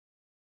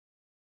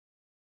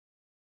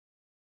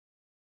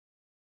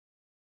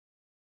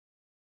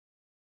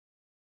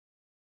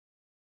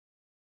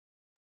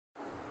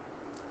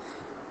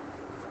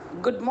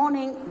Good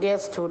morning, dear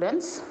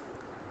students.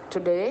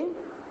 Today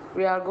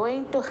we are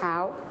going to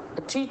have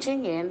a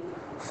teaching in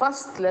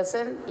first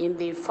lesson in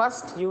the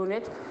first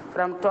unit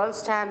from 12th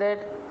standard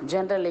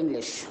General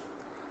English.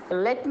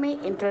 Let me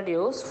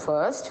introduce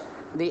first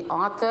the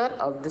author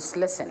of this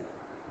lesson,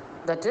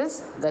 that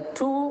is the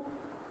two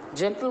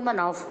gentlemen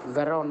of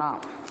Verona.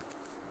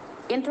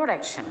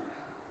 Introduction.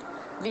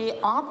 The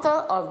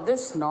author of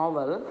this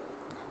novel,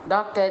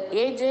 Dr.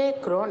 A.J.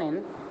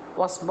 Cronin,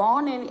 was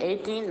born in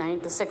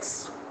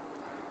 1896.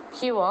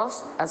 He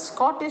was a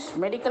Scottish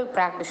medical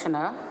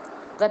practitioner,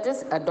 that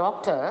is, a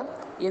doctor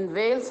in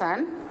Wales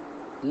and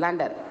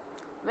London.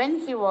 When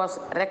he was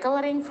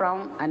recovering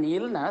from an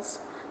illness,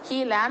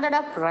 he landed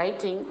up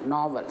writing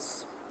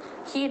novels.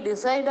 He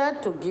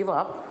decided to give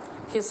up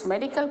his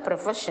medical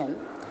profession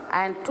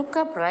and took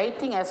up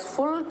writing as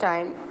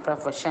full-time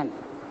profession.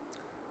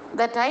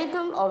 The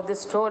title of this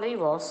story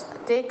was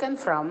taken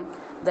from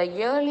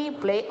the early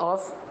play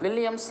of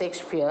William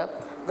Shakespeare,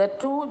 The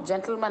Two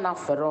Gentlemen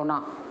of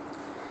Verona.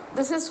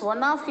 This is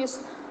one of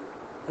his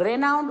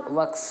renowned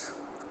works.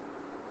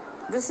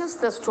 This is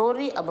the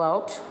story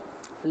about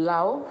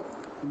love,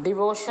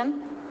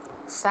 devotion,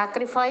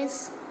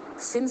 sacrifice,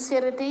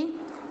 sincerity,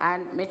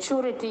 and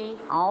maturity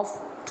of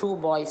two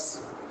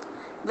boys.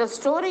 The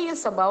story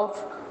is about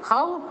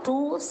how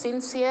two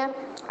sincere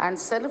and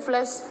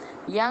selfless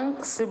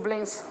young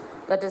siblings,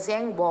 that is,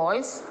 young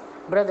boys,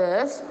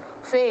 brothers,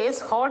 face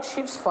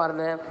hardships for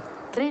the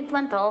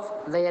treatment of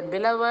their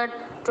beloved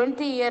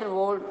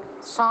 20-year-old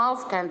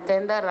soft and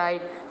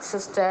tender-eyed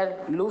sister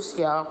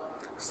Lucia,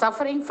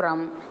 suffering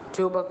from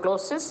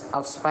tuberculosis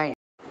of spine.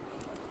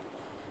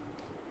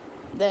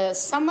 The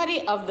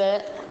summary of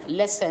the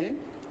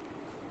lesson,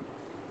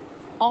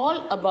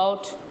 all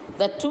about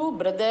the two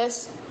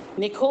brothers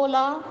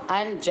Nicola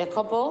and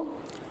Jacopo,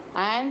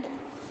 and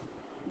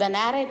the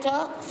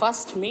narrator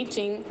first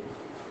meeting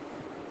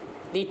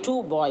the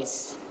two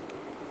boys.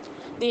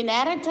 The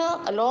narrator,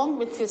 along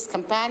with his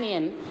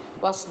companion,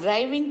 was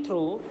driving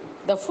through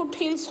the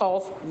foothills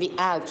of the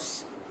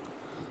Alps.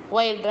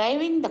 While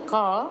driving the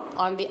car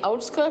on the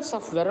outskirts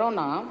of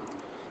Verona,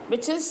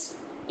 which is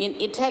in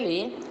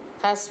Italy,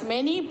 has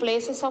many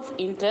places of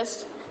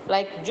interest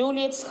like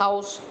Juliet's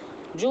house,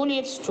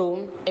 Juliet's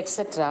tomb,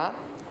 etc.,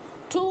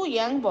 two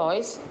young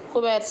boys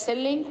who were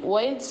selling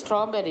wild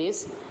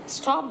strawberries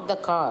stopped the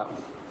car.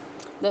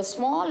 The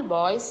small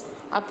boys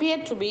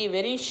appeared to be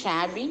very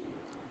shabby.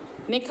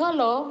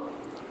 Niccolo,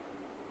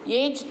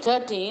 aged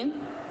 13,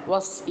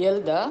 was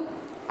elder,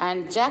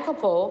 and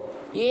Jacopo,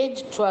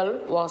 aged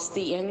 12, was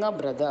the younger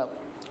brother.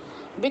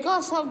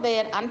 Because of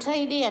their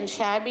untidy and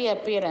shabby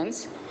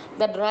appearance,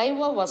 the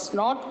driver was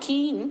not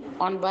keen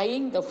on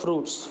buying the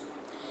fruits.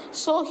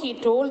 So he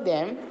told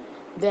them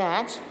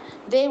that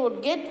they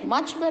would get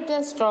much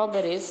better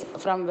strawberries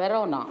from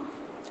Verona.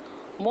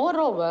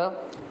 Moreover,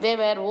 they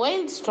were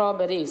wild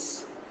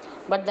strawberries.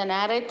 But the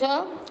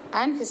narrator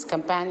and his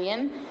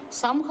companion,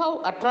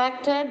 somehow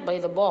attracted by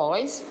the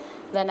boys,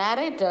 the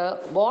narrator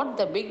bought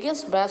the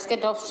biggest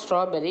basket of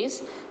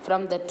strawberries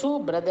from the two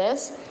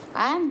brothers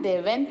and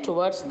they went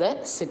towards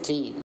the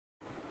city.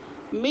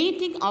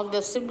 Meeting of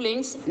the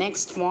siblings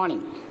next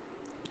morning.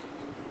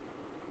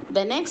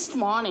 The next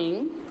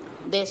morning,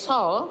 they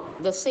saw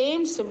the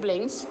same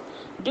siblings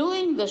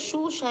doing the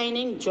shoe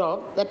shining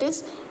job, that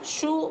is,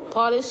 shoe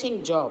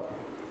polishing job.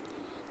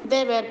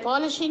 They were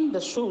polishing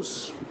the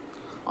shoes.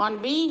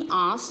 On being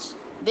asked,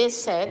 they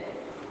said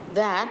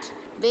that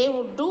they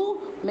would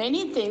do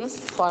many things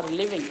for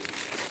living.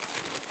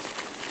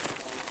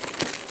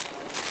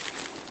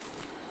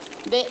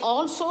 They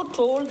also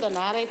told the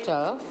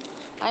narrator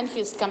and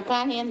his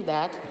companion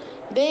that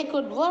they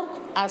could work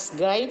as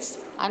guides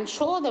and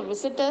show the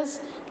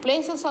visitors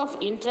places of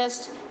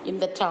interest in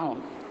the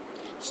town.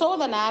 So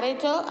the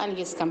narrator and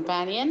his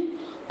companion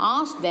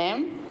asked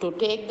them to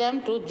take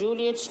them to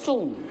Juliet's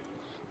tomb.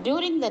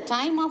 During the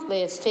time of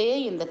their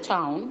stay in the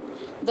town,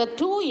 the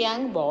two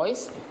young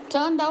boys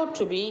turned out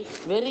to be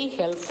very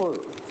helpful.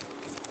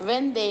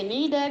 When they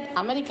needed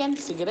American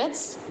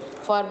cigarettes,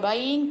 for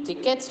buying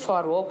tickets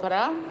for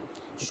opera,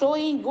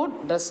 showing good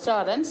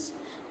restaurants,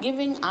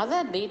 giving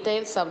other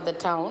details of the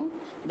town,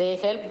 they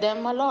helped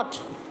them a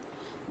lot.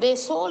 They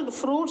sold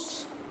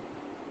fruits,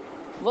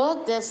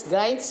 worked as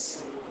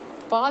guides,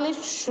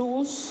 polished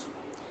shoes,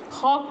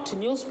 hawked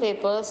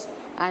newspapers,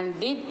 and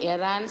did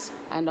errands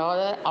and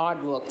other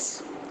odd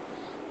works.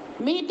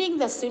 Meeting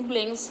the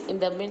siblings in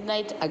the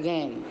midnight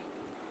again.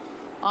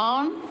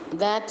 On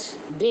that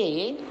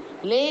day,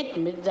 late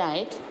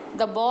midnight,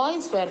 the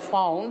boys were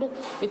found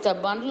with a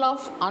bundle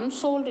of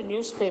unsold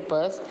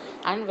newspapers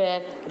and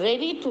were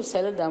ready to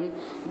sell them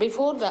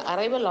before the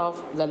arrival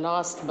of the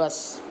last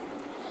bus.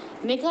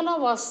 Nicola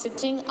was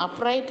sitting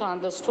upright on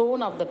the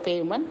stone of the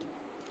pavement,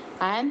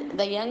 and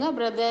the younger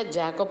brother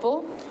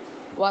Jacopo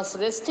was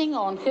resting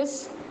on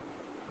his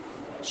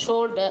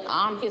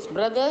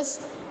brother's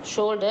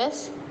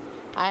shoulders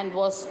and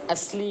was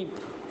asleep.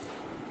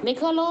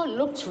 Niccolo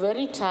looked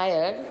very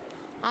tired,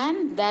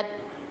 and that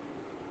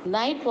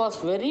night was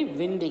very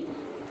windy.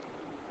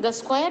 The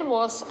square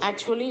was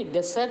actually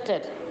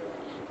deserted.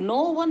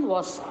 No one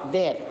was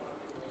there.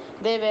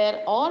 They were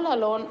all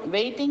alone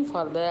waiting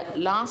for the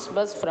last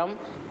bus from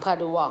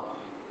Padua.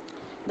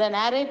 The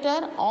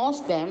narrator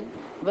asked them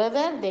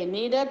whether they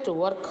needed to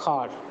work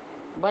hard,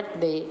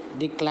 but they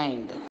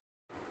declined.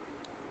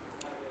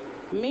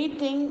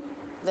 Meeting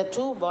the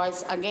two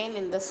boys again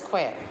in the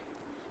square.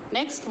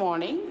 Next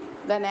morning,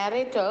 the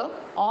narrator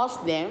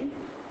asked them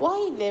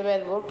why they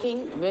were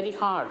working very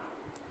hard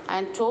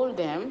and told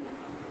them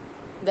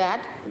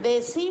that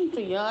they seemed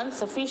to earn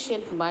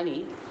sufficient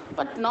money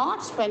but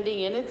not spending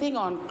anything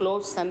on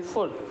clothes and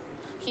food.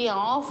 He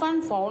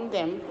often found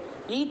them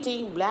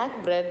eating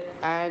black bread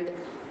and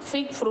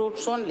fig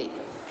fruits only.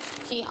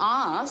 He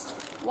asked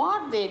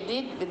what they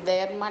did with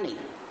their money.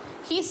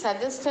 He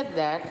suggested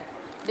that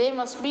they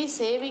must be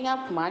saving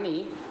up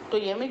money to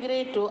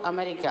emigrate to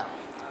America.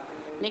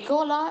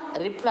 Nicola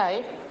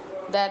replied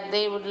that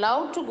they would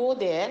love to go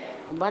there,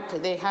 but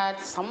they had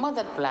some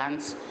other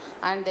plans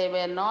and they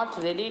were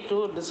not ready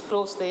to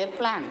disclose their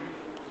plan.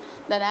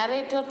 The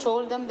narrator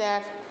told them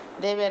that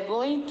they were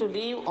going to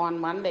leave on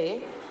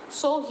Monday,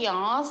 so he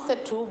asked the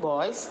two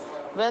boys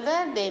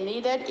whether they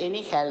needed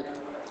any help.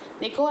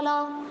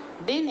 Nicola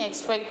didn't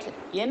expect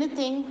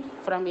anything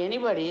from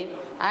anybody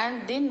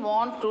and didn't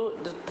want to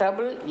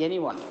trouble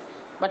anyone.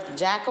 But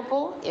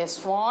Jacopo, a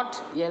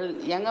smart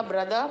younger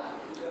brother,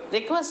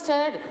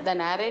 requested the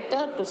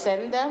narrator to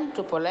send them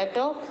to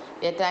Poleto,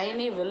 a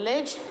tiny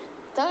village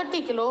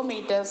 30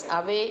 kilometers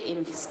away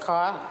in his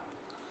car.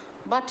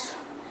 But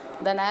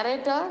the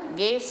narrator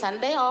gave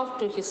Sunday off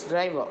to his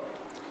driver.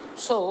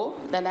 So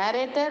the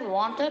narrator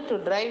wanted to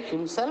drive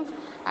himself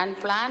and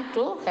planned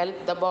to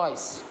help the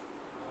boys.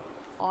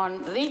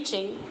 On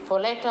reaching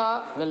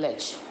Poleta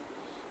village,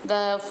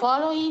 the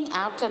following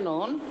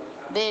afternoon,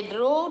 they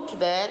drove to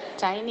the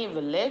tiny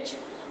village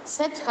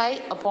set high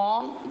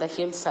upon the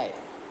hillside.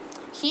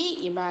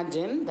 He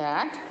imagined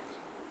that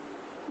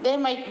they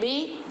might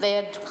be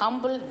their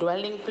humble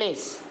dwelling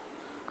place.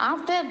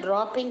 After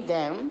dropping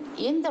them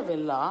in the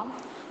villa,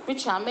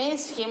 which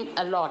amazed him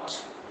a lot,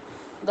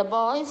 the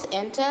boys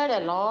entered a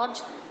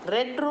large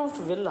red-roofed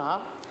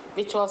villa,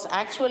 which was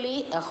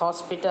actually a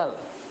hospital.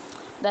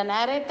 The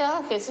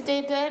narrator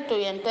hesitated to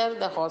enter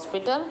the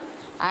hospital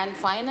and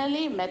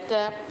finally met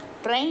a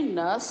trained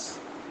nurse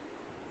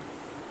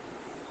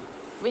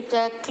with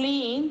a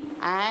clean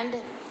and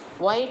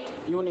white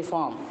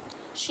uniform.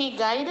 She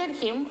guided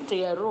him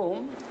to a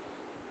room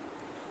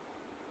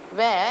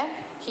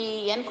where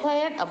he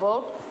inquired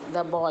about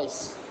the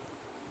boys.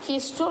 He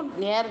stood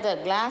near the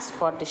glass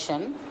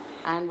partition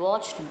and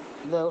watched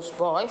those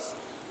boys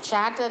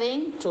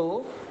chattering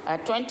to a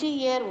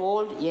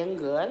 20-year-old young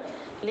girl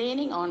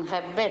leaning on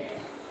her bed.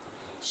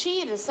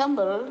 She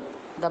resembled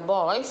the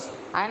boys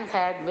and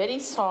had very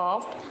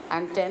soft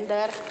and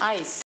tender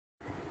eyes.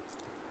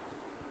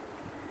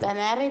 The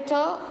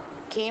narrator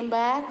came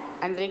back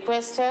and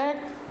requested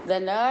the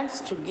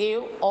nurse to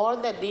give all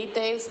the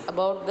details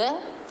about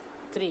the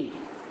three,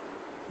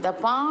 the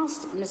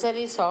past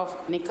miseries of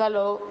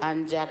Niccolo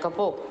and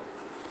Jacopo.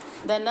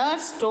 The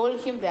nurse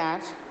told him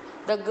that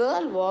the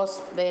girl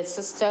was their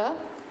sister,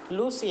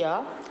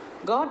 Lucia,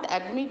 got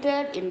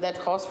admitted in that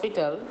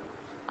hospital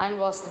and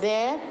was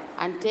there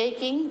and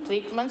taking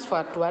treatments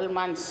for 12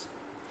 months.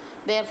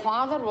 Their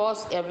father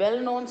was a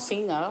well-known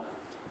singer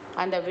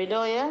and a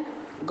widower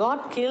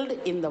got killed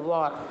in the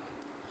war.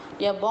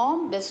 A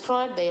bomb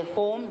destroyed their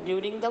home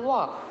during the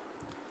war.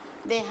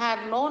 They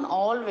had known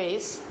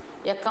always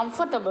a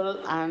comfortable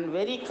and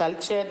very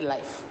cultured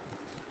life.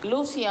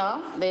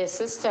 Lucia, their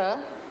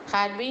sister,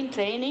 had been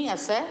training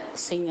as a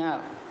singer.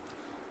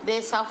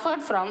 They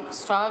suffered from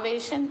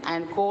starvation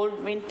and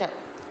cold winter.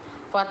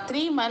 For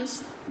 3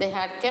 months, they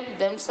had kept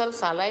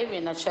themselves alive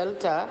in a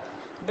shelter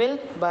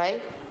built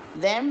by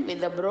them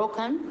with the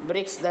broken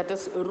bricks, that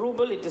is,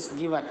 ruble it is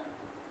given.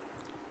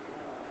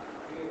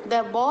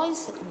 The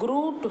boys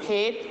grew to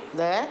hate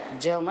the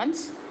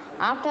Germans.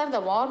 After the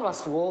war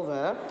was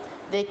over,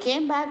 they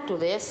came back to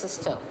their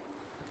sister.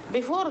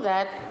 Before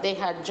that, they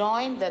had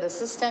joined the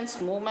resistance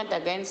movement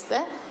against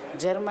the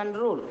German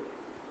rule.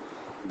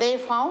 They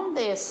found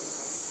their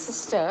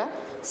sister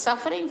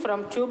suffering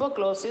from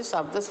tuberculosis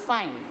of the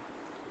spine,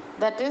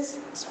 that is,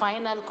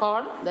 spinal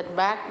cord, that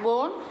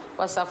backbone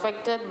was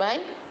affected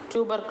by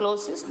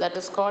tuberculosis, that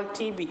is called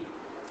TB.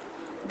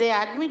 They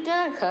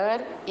admitted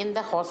her in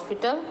the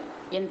hospital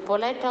in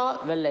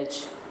Poleta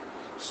village.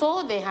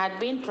 So they had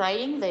been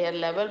trying their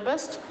level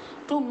best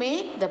to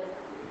make the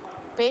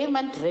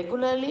payment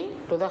regularly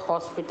to the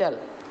hospital.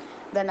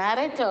 The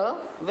narrator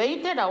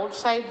waited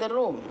outside the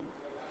room.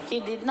 He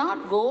did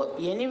not go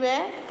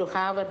anywhere to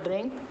have a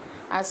drink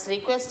as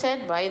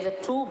requested by the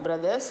two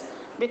brothers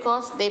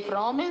because they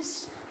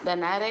promised the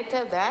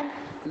narrator that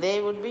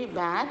they would be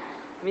back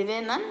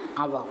within an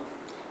hour.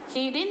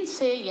 He didn't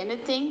say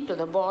anything to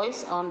the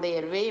boys on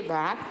their way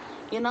back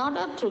in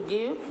order to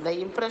give the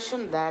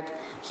impression that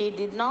he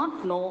did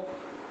not know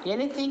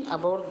anything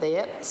about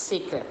their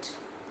secret.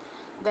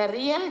 The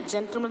real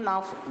gentleman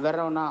of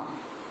Verona.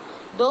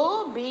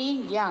 Though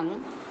being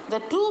young, The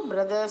two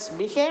brothers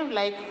behaved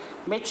like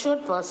mature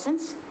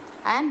persons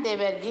and they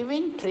were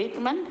giving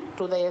treatment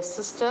to their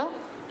sister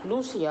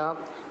Lucia,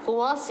 who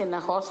was in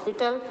a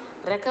hospital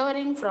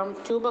recovering from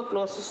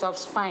tuberculosis of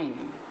spine.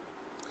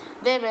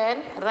 They were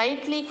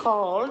rightly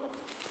called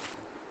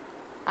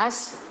as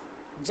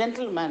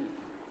gentlemen.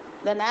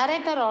 The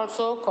narrator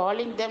also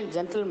calling them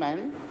gentlemen,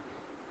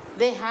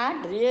 they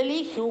had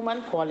really human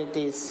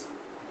qualities.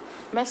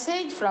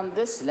 Message from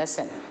this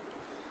lesson.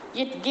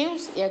 It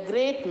gives a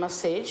great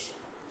message.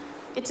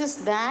 It is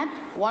that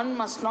one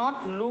must not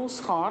lose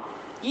heart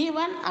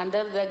even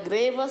under the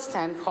gravest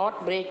and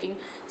heartbreaking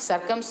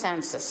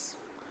circumstances.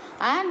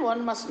 And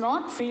one must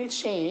not feel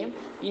shame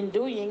in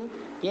doing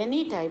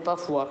any type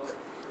of work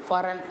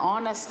for an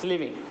honest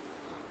living.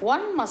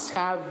 One must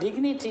have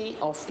dignity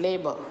of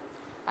labor,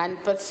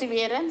 and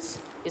perseverance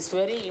is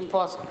very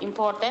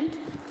important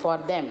for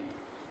them.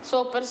 So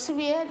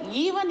persevere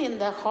even in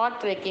the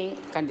heartbreaking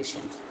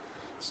conditions.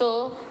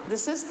 So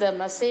this is the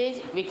message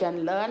we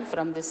can learn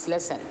from this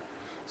lesson.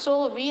 So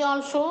we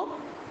also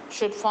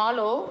should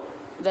follow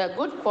the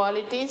good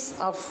qualities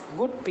of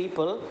good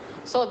people.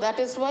 So that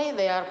is why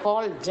they are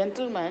called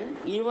gentlemen,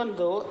 even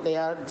though they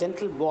are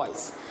gentle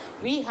boys.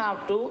 We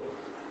have to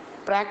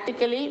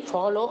practically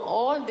follow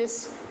all these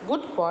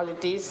good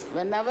qualities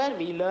whenever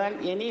we learn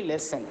any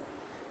lesson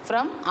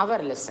from our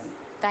lesson.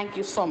 Thank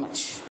you so much.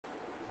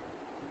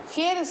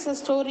 Here is a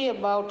story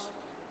about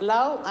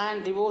love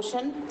and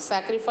devotion,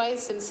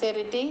 sacrifice,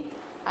 sincerity,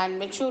 and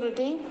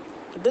maturity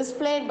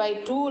displayed by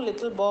two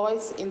little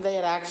boys in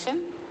their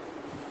action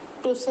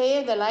to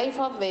save the life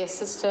of their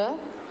sister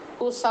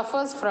who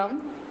suffers from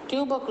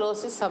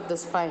tuberculosis of the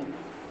spine.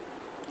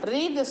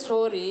 Read the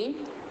story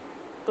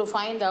to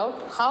find out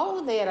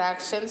how their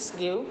actions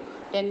give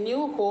a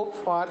new hope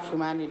for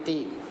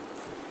humanity.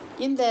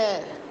 இந்த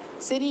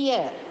சிறிய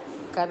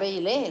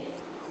கதையிலே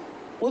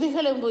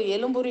முதுகெலும்பு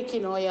எலும்புருக்கி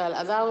நோயால்,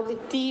 அதாவது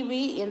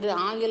DP என்று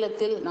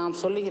ஆங்கிலத்தில் நாம்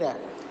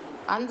சொல்லுகிறார்,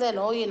 அந்த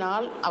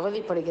நோயினால்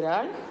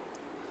அவதிப்படுகிறாள்.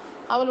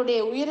 அவளுடைய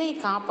உயிரை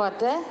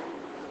காப்பாற்ற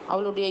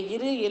அவளுடைய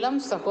இரு இளம்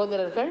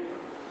சகோதரர்கள்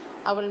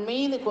அவள்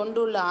மீது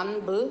கொண்டுள்ள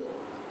அன்பு,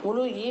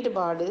 முழு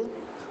ஈடுபாடு,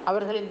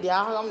 அவர்களின்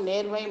தியாகம்,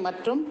 நேர்மை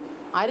மற்றும்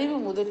அறிவு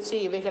முதிர்ச்சி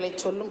இவைகளை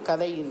சொல்லும்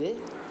கதை இது.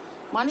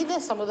 மனித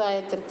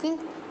சமுதாயத்திற்கு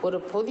ஒரு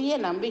புதிய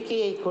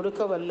நம்பிக்கையை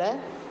கொடுக்க வல்ல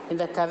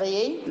இந்த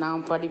கதையை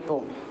நாம்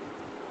படிப்போம்.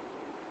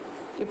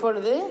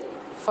 இப்பொழுது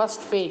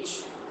first page.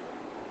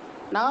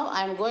 Now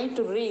I am going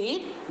to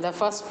read the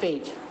first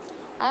page.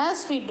 As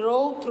we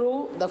drove through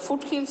the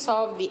foothills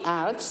of the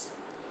Alps,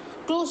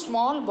 two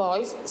small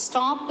boys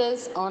stopped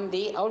us on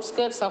the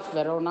outskirts of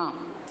Verona.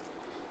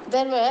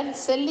 They were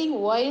selling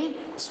wild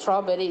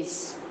strawberries.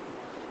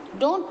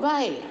 Don't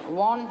buy,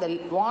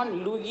 warned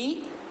Louis,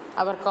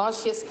 our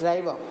cautious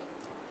driver.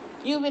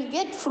 You will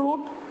get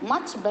fruit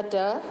much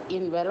better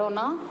in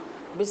Verona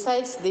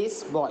besides these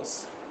boys.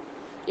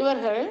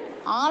 இவர்கள்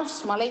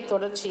Alps மலை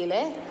தொடர்ச்சியில்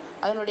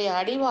அதனுடைய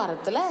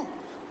அடிவாரத்தில்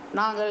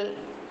நாங்கள்,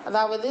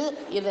 அதாவது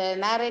இதை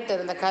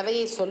narrator, இந்த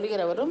கதையை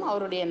சொல்லுகிறவரும்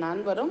அவருடைய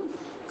நண்பரும்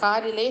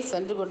காரிலே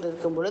சென்று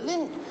கொண்டிருக்கும் பொழுது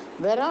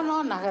வெரோனா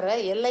நகர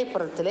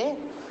எல்லைப்புறத்திலே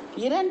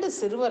இரண்டு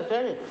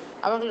சிறுவர்கள்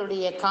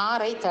அவர்களுடைய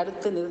காரை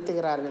தடுத்து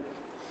நிறுத்துகிறார்கள்.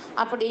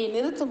 அப்படி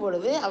நிறுத்தும்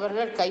பொழுது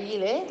அவர்கள்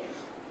கையிலே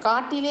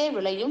காட்டிலே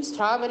விளையும்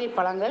ஸ்ட்ராபெரி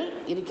பழங்கள்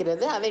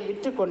இருக்கிறது, அதை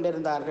விற்று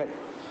கொண்டிருந்தார்கள்.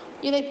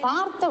 இதை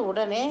பார்த்த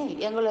உடனே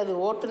எங்களது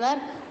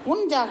ஓட்டுநர்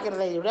முன்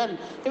ஜாக்கிரதையுடன்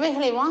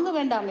இவைகளை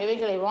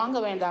வாங்க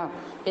வேண்டாம்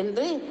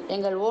என்று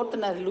எங்கள்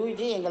ஓட்டுநர்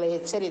லூயிஜி எங்களை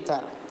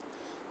எச்சரித்தார்.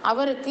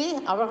 அவருக்கு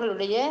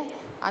அவர்களுடைய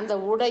அந்த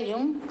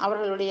உடையும்,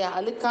 அவர்களுடைய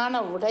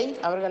அழுக்கான உடை,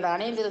 அவர்கள்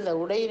அணிந்திருந்த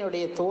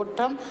உடையினுடைய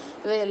தோற்றம்,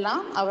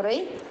 இதையெல்லாம்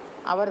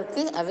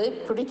அவருக்கு அது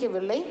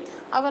பிடிக்கவில்லை.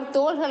 அவர்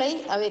தோள்களை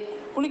அதை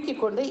குலுக்கிக்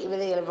கொண்டு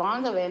இவைகளை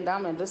வாங்க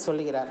வேண்டாம் என்று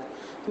சொல்கிறார்.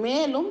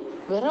 மேலும்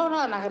வெரோனா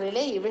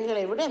நகரிலே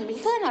இவைகளை விட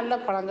மிக நல்ல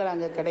பழங்கள்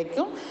அங்கே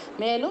கிடைக்கும்.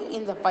 மேலும்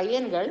இந்த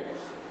பையன்கள்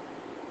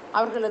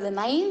அவர்களது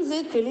நைந்து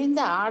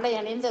கிழிந்த ஆடை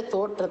அணிந்த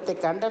தோற்றத்தை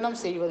கண்டனம்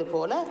செய்வது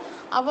போல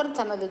அவர்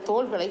தனது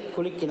தோள்களை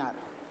குலுக்கினார்.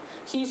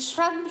 He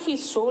shrugged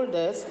his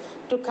shoulders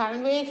to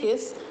convey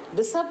his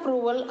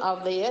disapproval of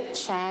their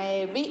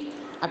shabby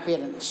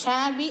appearance.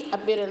 Shabby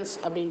appearance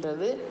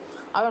அப்படின்றது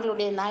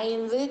அவர்களுடைய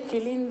நைந்து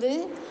கிழிந்து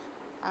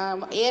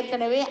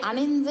ஏற்கனவே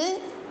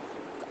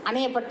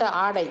அணியப்பட்ட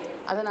ஆடை,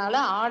 அதனால்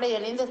ஆடை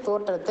அணிந்த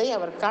தோற்றத்தை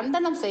அவர்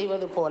கண்டனம்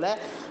செய்வது போல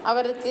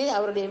அவருக்கு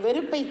அவருடைய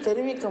வெறுப்பை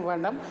தெரிவிக்கும்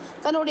வண்ணம்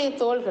தன்னுடைய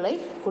தோள்களை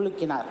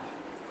குலுக்கினார்.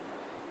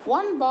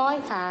 One boy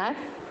had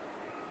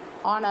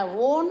on a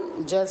worn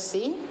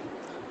jersey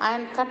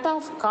and cut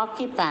off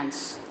khaki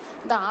pants.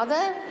 The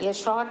other a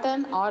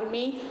shortened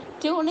army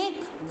tunic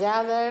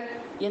gathered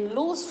in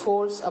loose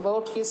folds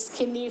about his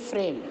skinny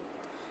frame.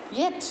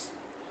 Yet,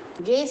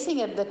 gazing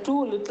at the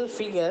two little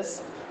figures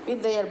with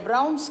their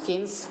brown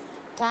skins,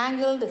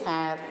 tangled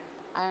hair,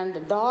 and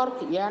dark,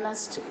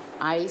 earnest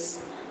eyes,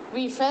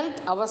 we felt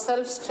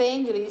ourselves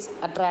strangely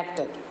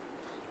attracted.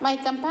 My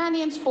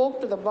companion spoke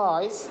to the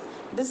boys,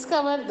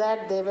 discovered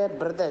that they were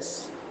brothers.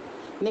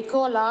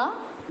 Nicola,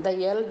 the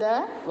elder,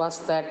 was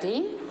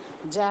 13.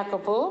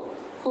 Jacopo,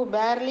 who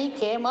barely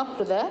came up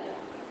to the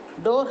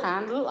door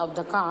handle of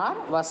the car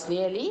was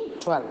nearly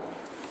 12.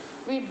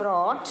 We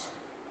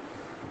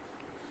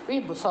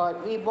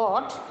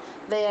bought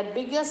their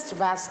biggest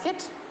basket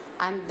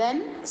and then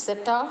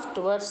set off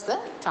towards the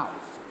town.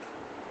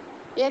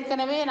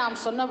 ஏற்கனவே நாம்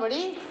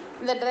சொன்னபடி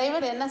இந்த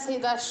driver என்ன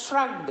செய்தார்?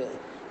 ஷ்ரக்டு.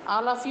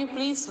 All of you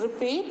please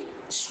repeat.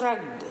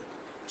 ஷ்ரக்டு.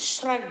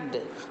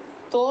 ஷ்ரக்டு.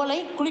 தோலை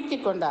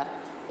குலுக்கிக் கொண்டார்.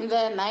 இந்த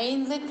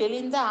நைந்து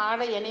கிழிந்த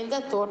ஆடை அணிந்த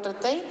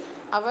தோற்றத்தை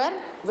அவர்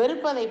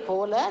வெறுப்பதைப்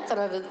போல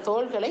தனது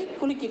தோள்களை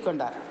குலுக்கிக்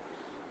கொண்டார்.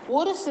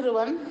 ஒரு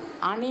சிறுவன்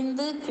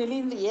அணிந்து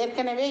கிழிந்து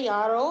ஏற்கனவே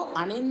யாரோ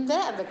அணிந்த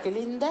அந்த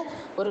கிழிந்த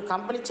ஒரு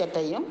கம்பளி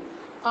சட்டையும்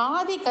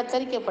பாதி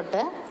கத்தரிக்கப்பட்ட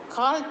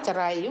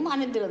கால்சராயும்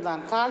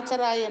அணிந்திருந்தான்.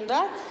 கால்சராய்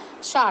என்றால்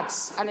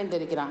ஷார்ட்ஸ்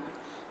அணிந்திருக்கிறான்.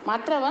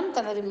 மற்றவன்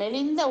தனது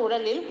மெலிந்த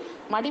உடலில்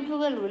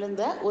மடிப்புகள்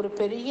விழுந்த ஒரு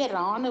பெரிய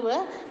இராணுவ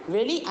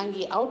வெளி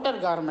அங்கி, அவுட்டர்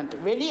கார்மெண்ட்,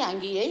 வெளி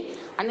அங்கியை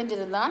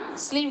அணிந்திருந்தான்.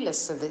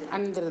 ஸ்லீவ்லெஸ் அது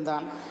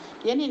அணிந்திருந்தான்.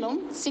 எனினும்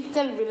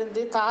சிக்கல்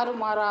விழுந்து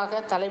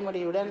தாறுமாறாக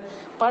தலைமுடியுடன்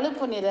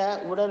பழுப்பு நிற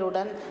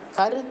உடலுடன்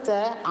கருத்த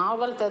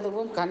ஆவல்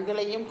ததுவும்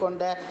கண்களையும்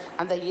கொண்ட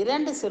அந்த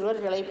இரண்டு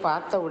சிறுவர்களை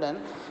பார்த்தவுடன்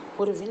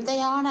ஒரு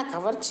விந்தையான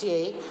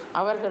கவர்ச்சியை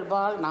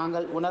அவர்கள்பால்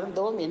நாங்கள்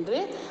உணர்ந்தோம் என்று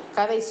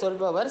கதை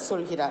சொல்பவர்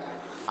சொல்கிறார்.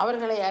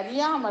 அவர்களை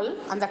அறியாமல்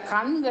அந்த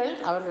கண்கள்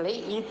அவர்களை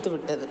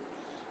ஈர்த்துவிட்டது.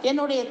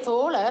 என்னுடைய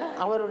தோழர்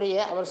அவர்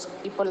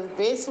இப்பொழுது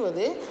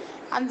பேசுவது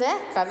அந்த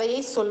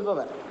கதையை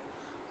சொல்பவர்.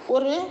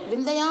 ஒரு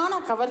விந்தையான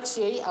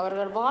கவர்ச்சியை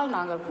அவர்கள்பால்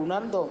நாங்கள்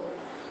உணர்ந்தோம்.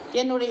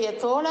 என்னுடைய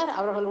தோழர்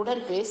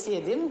அவர்களுடன்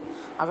பேசியதில்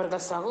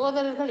அவர்கள்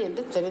சகோதரர்கள்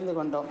என்று தெரிந்து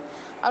கொண்டோம்.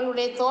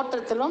 அவர்களுடைய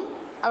தோற்றத்திலும்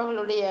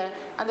அவர்களுடைய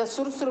அந்த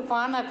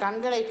சுறுசுறுப்பான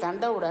கண்களை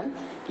கண்டவுடன்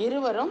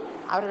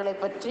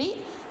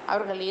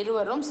அவர்கள்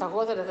இருவரும்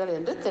சகோதரர்கள்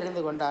என்று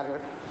தெரிந்து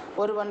கொண்டார்கள்.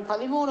 ஒருவன்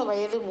 13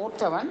 வயது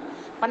மூத்தவன்,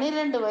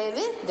 12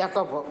 வயது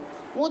ஜக்கோபோ.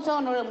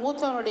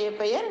 மூத்தவனுடைய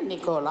பெயர்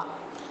நிக்கோலா.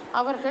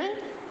 அவர்கள்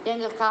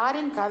எங்கள்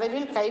காரின்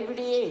கதவில்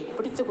கைப்பிடியை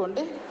பிடித்து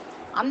கொண்டு,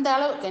 அந்த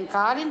அளவு என்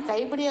காரின்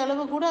கைப்பிடி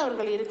அளவு கூட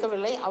அவர்கள்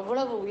இருக்கவில்லை,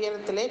 அவ்வளவு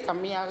உயரத்திலே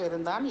கம்மியாக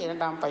இருந்தான்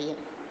இரண்டாம்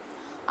பையன்.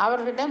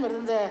 அவர்களிடம்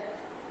இருந்த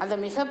அந்த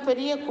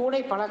மிகப்பெரிய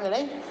கூடை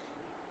பழங்களை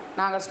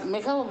நாங்கள்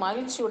மிகவும்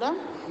மகிழ்ச்சியுடன்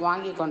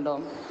வாங்கி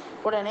கொண்டோம்.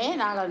 உடனே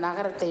நாங்கள்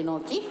நகரத்தை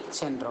நோக்கி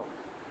சென்றோம்.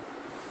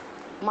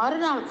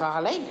 மறுநாள்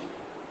காலை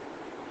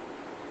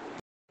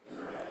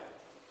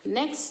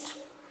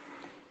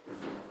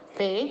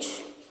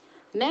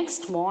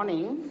next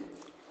morning,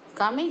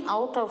 coming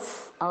out of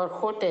our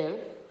hotel,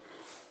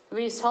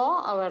 we saw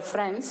our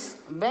friends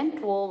bent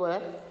over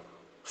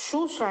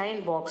shoe shine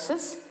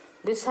boxes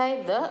beside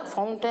the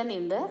fountain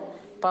in the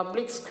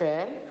public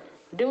square,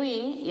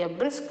 doing a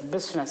brisk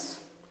business.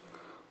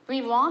 We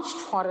watched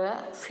for a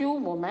few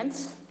moments,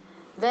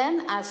 then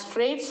as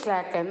trade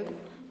slackened,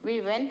 we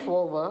went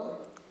over.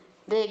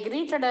 They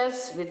greeted us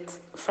with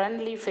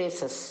friendly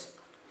faces.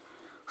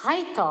 I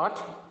thought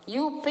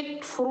you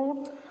picked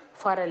fruit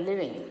for a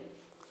living.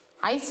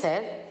 I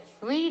said,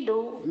 we do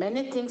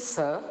many things,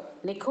 sir,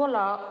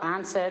 Nicola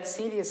answered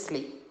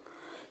seriously.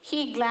 He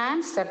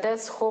glanced at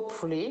us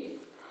hopefully.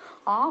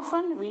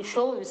 Often we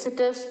show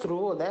visitors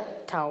through the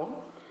town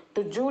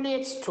to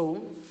Juliet's tomb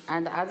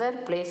and other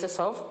places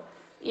of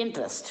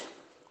interest.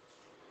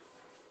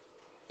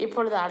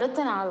 இப்பொழுது அடுத்த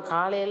நாள்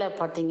காலையில்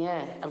பார்த்தீங்க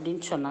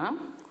அப்படின்னு சொன்னால்,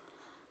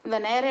 இந்த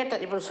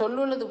narrator இப்போ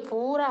சொல்லுவது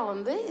பூரா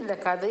இந்த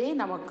கதையை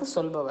நமக்கு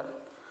சொல்பவர்.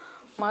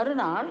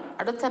 மறுநாள்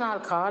அடுத்த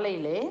நாள்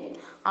காலையிலே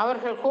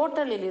அவர்கள்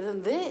ஹோட்டலில்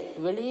இருந்து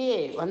வெளியே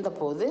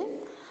வந்தபோது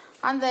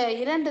அந்த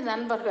இரண்டு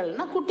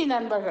நண்பர்கள்னா குட்டி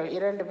நண்பர்கள்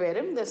 2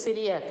 பேரும், இந்த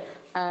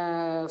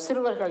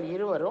சிறுவர்கள்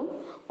இருவரும்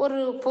ஒரு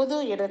பொது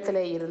இடத்துல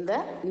இருந்த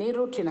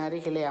நீரூற்றின்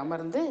அருகிலே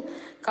அமர்ந்து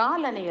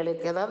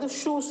காலணிகளுக்கு, அதாவது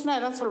ஷூஸ்னால்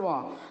என்ன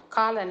சொல்லுவோம்,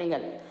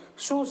 காலணிகள்,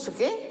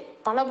 ஷூஸுக்கு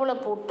பளபள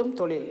பூட்டும்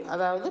தொழில்,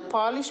 அதாவது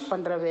பாலிஷ்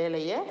பண்ணுற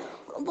வேலையை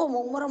ரொம்ப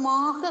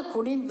மும்முரமாக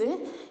குனிந்து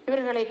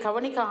இவர்களை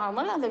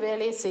கவனிக்காமல் அந்த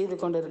வேலையை செய்து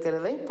கொண்டு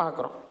இருக்கிறதை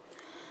பார்க்குறோம்.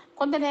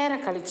 கொஞ்ச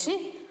நேரம் கழித்து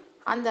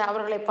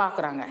அவர்களை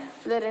பார்க்குறாங்க.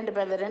 இந்த 2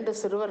 பேர், இந்த 2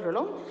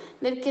 சிறுவர்களும்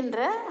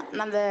நிற்கின்ற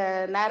அந்த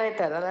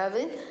நேரேட்டர்,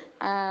 அதாவது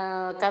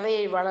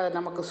கதையை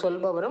நமக்கு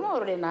சொல்பவரும்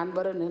அவருடைய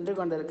நண்பரும் நின்று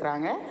கொண்டு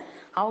இருக்கிறாங்க.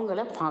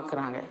 அவங்கள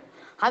பார்க்குறாங்க.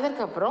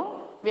 அதற்கப்புறம்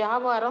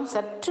வியாபாரம்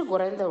சற்று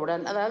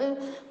குறைந்தவுடன், அதாவது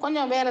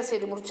கொஞ்சம் வேலை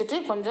செய்து முடிச்சுட்டு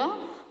கொஞ்சம்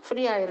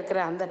ஃப்ரீயாக இருக்கிற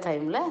அந்த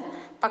டைமில்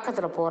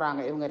பக்கத்தில்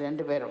போகிறாங்க. இவங்க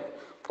 2 பேரும்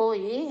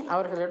போய்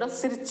அவர்களிடம்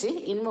சிரித்து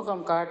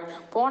இன்முகம்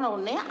போன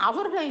உடனே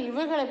அவர்கள்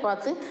இவர்களை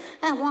பார்த்து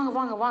வாங்க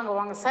வாங்க வாங்க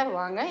வாங்க சார்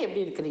வாங்க,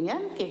 எப்படி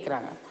இருக்கிறீங்கன்னு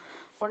கேட்குறாங்க.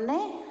 உடனே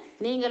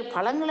நீங்கள்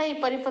பழங்களை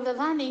பறிப்பதை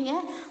தான்,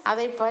 நீங்கள்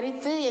அதை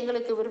பறித்து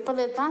எங்களுக்கு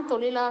விற்பதை தான்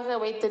தொழிலாக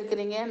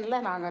வைத்திருக்கிறீங்கன்னு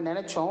நாங்கள்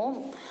நினச்சோம்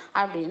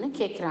அப்படின்னு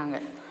கேட்குறாங்க.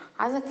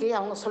 அதுக்கு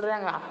அவங்க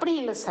சொல்கிறாங்க, அப்படி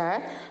இல்லை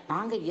சார்,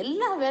 நாங்கள்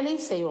எல்லா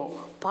வேலையும் செய்வோம்,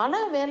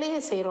 பல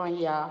வேலையை செய்கிறோம்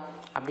ஐயா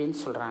அப்படின்னு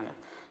சொல்கிறாங்க.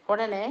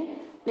 உடனே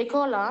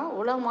நிக்கோலா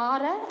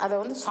உளமாற அதை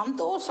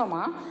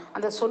சந்தோஷமாக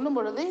அந்த சொல்லும்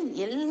பொழுது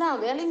எல்லா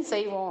வேலையும்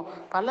செய்வோம்,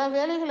 பல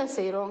வேலைகளை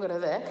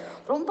செய்கிறோங்கிறத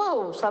ரொம்ப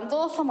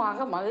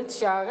சந்தோஷமாக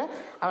மகிழ்ச்சியாக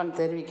அவன்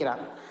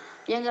தெரிவிக்கிறான்.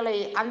 எங்களை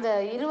அந்த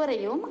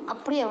இருவரையும்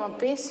அப்படி அவன்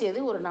பேசியது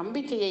ஒரு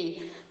நம்பிக்கையை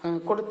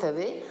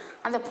கொடுத்தது.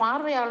 அந்த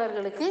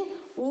பார்வையாளர்களுக்கு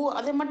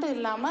அது மட்டும்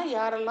இல்லாமல்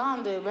யாரெல்லாம்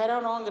அந்த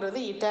வெரோனோங்கிறது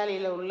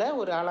இத்தாலியில் உள்ள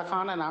ஒரு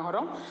அழகான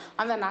நகரம்.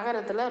 அந்த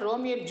நகரத்தில்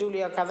ரோமியோ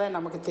ஜூலியா கதை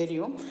நமக்கு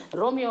தெரியும்,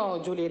 ரோமியோ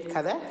ஜூலியட்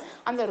கதை.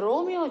 அந்த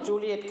ரோமியோ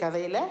ஜூலியட்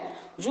கதையில்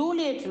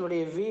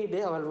ஜூலியட்டினுடைய வீடு,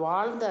 அவள்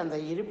வாழ்ந்த அந்த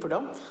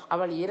இருப்பிடம்,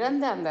 அவள்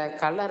இறந்த அந்த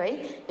கல்லறை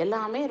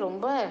எல்லாமே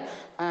ரொம்ப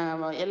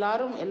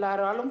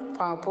எல்லாராலும்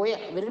போய்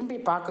விரும்பி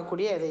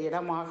பார்க்கக்கூடிய அது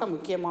இடமாக,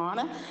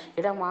 முக்கியமான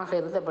இடமாக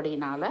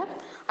இருந்தபடினால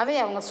அதை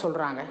அவங்க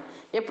சொல்கிறாங்க.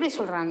 எப்படி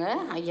சொல்கிறாங்க?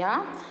 ஐயா,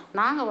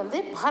 நாங்கள்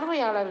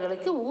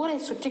பார்வையாளர்களுக்கு ஊரை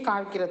சுற்றி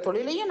காமிக்கிற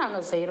தொழிலையும்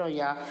நாங்கள் செய்கிறோம்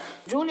ஐயா.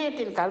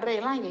 ஜூலியட்டின்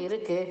கல்லறையெல்லாம் இங்கே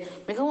இருக்குது,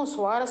 மிகவும்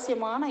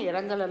சுவாரஸ்யமான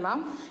இடங்கள்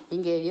எல்லாம்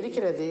இங்கே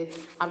இருக்கிறது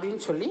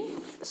அப்படின்னு சொல்லி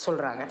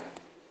சொல்கிறாங்க.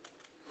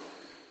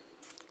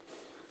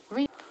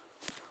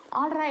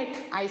 All right,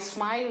 I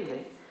smiled.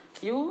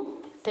 You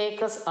take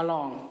us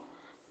along.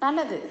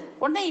 நல்லது.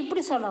 உடனே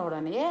இப்படி சொன்ன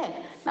உடனே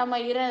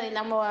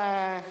நம்ம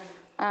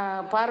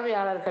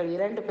பார்வையாளர்கள்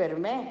 2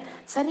 பேருமே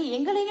சரி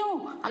எங்களையும்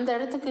அந்த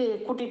இடத்துக்கு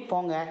கூட்டிகிட்டு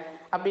போங்க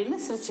அப்படின்னு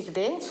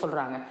சிரிச்சுக்கிட்டே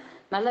சொல்கிறாங்க.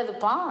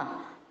 நல்லதுப்பா,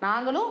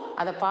 நாங்களும்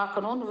அதை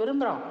பார்க்கணுன்னு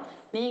விரும்புகிறோம்,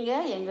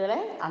 நீங்கள் எங்களை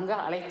அங்கே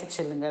அழைத்து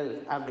செல்லுங்கள்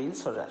அப்படின்னு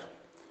சொல்கிறார்.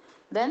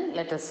 Then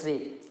let us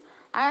read.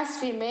 As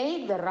we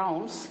made the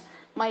rounds,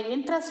 my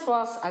interest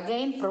was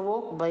again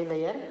provoked by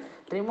their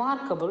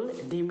remarkable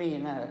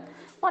demeanor.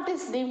 What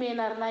is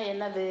demeanorனா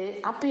என்னது?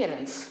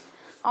 appearance,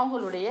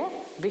 அவங்களுடைய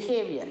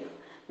behavior.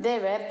 They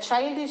were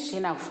childish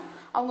enough,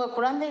 அவங்க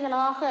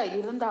குழந்தைகளாக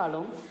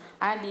இருந்தாலும்,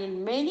 and in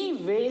many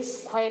ways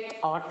quite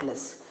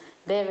artless.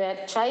 They were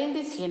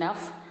childish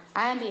enough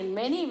and in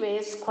many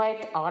ways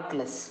quite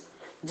artless.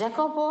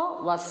 Jacopo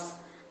was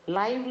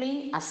lively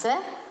as a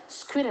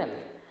squirrel.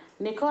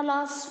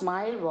 Nicola's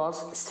smile was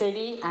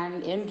steady and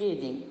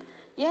engaging.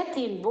 Yet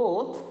in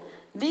both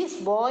these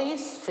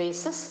boys'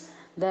 faces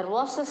there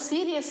was a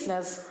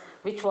seriousness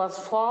which was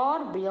far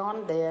beyond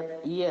their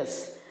years.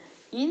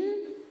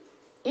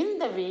 In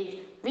the week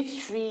which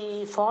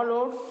we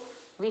followed,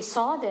 we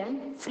saw them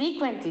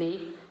frequently,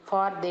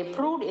 for they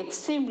proved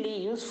extremely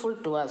useful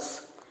to us.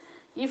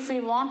 If we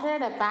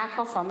wanted a pack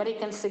of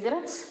American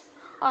cigarettes,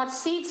 or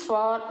seats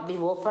for the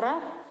opera,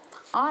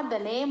 or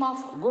the name of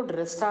good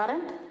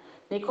restaurant,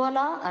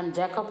 Nicola and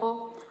Jacopo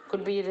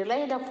could be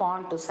relied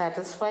upon to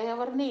satisfy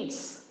our needs.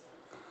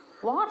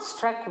 What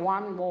struck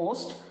one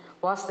most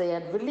was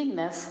their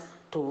willingness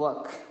to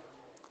work.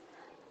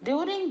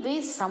 During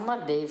these summer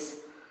days,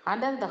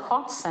 under the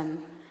hot sun,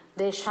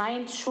 they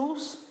shined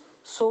shoes,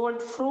 sold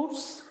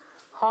fruits,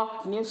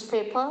 hawked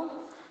newspaper,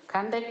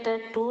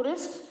 conducted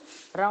tourists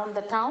round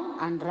the town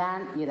and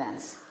ran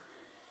errands.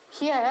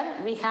 Here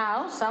we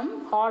have some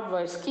hard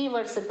words,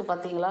 keywords இருக்கு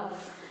பார்த்தீங்களா?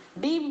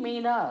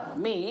 Demeanor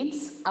means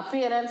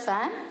appearance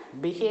and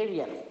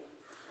behavior.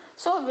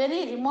 So very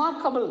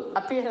remarkable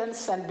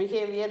appearance and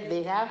behavior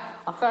they have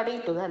according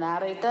to the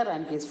narrator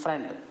and his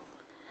friend.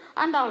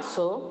 And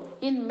also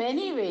in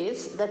many ways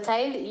the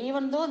child,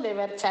 even though they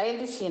were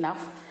childish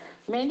enough,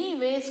 many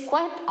ways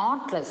quite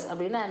artless.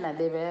 அப்படின்னா என்ன?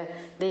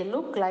 they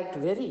looked like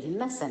very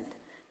innocent.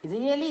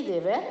 Really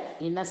they were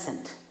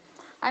innocent.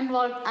 And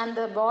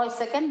the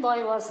second boy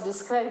was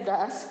described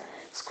as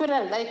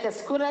squirrel. Like a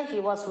squirrel, he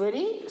was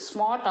very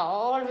smart,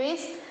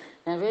 always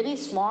very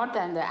smart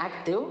and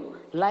active,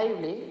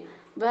 lively.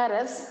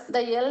 Whereas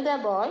the elder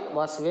boy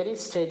was very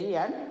steady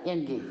and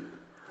engaged.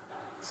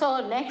 So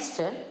next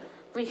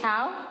we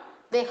have,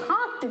 they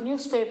hawked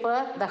newspaper.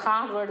 The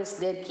hard word is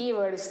there, key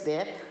word is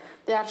there.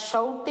 They are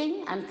shouting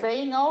and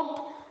crying out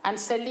and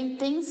selling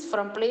things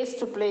from place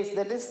to place.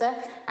 That is the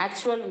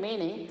actual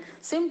meaning.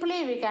 Simply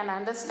we can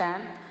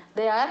understand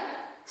they are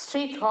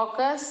street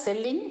hawkers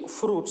selling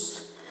fruits.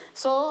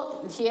 So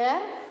here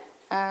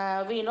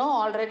we know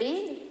already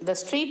the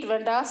street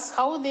vendors,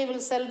 how they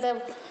will sell the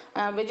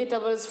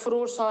vegetables,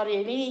 fruits or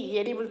any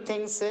edible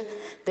things,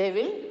 they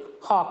will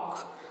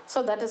hawk.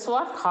 So that is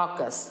what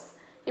hawkers.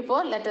 இப்போ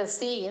let us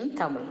see in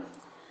Tamil.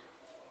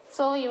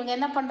 So இவங்க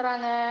என்ன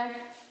பண்ணுறாங்க?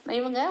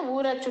 இவங்க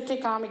ஊரை சுற்றி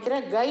காமிக்கிற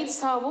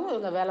கைட்ஸாகவும்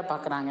இவங்க வேலை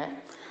பார்க்குறாங்க.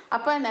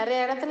 அப்போ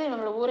நிறைய இடத்துல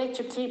இவங்களை ஊரை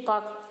சுற்றி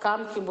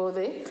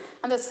காமிக்கும்போது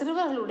அந்த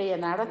சிறுவர்களுடைய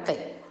நடத்தை,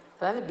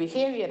 அதாவது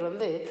பிஹேவியர்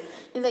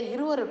இந்த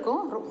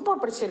இருவருக்கும் ரொம்ப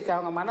பிடிச்சிருக்கு.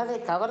 அவங்க மனதை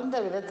கவர்ந்த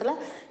விதத்தில்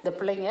இந்த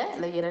பிள்ளைங்க,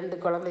 இந்த 2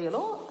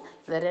 குழந்தைகளும்,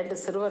 இந்த 2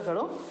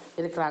 சிறுவர்களும்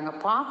இருக்கிறாங்க.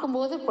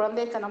 பார்க்கும்போது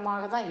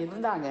குழந்தைத்தனமாக தான்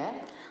இருந்தாங்க.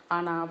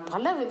 ஆனால்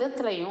பல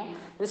விதத்துலையும்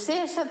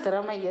விசேஷ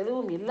திறமை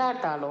எதுவும்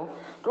இல்லாட்டாலும்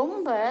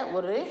ரொம்ப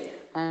ஒரு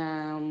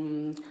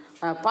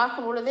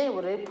பார்க்கும் பொழுதே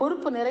ஒரு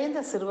பொறுப்பு நிறைந்த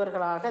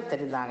சிறுவர்களாக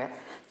தெரிந்தாங்க.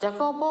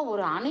 ஜக்கோபோ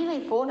ஒரு அணிலை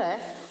போல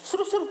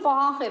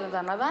சுறுசுறுப்பாக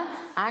இருந்தாங்க. தான்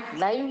ஆக்ட்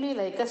லைவ்லி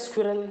லைக் அ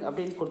ஸ்குரல்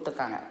அப்படின்னு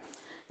கொடுத்துருக்காங்க.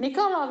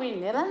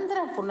 நிக்கோலாவின் நிரந்தர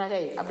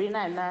புன்னகை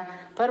அப்படின்னா என்ன?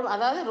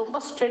 அதாவது ரொம்ப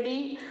ஸ்டடி,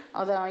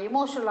 அதை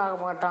இமோஷனல் ஆக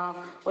மாட்டான்.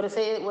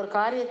 ஒரு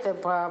காரியத்தை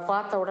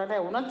பார்த்த உடனே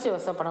உணர்ச்சி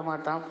வசப்பட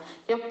மாட்டான்.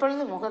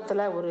 எப்பொழுதும்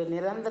முகத்தில் ஒரு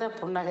நிரந்தர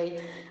புன்னகை,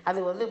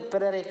 அது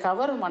பிறரை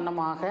கவரும்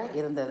வண்ணமாக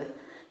இருந்தது.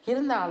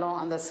 இருந்தாலும்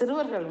அந்த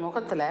சிறுவர்கள்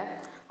முகத்தில்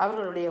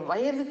அவர்களுடைய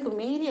வயதுக்கு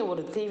மீறிய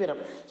ஒரு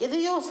தீவிரம்,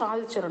 எதையோ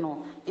சாதிச்சிடணும்,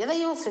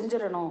 எதையோ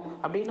செஞ்சிடணும்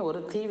அப்படின்னு ஒரு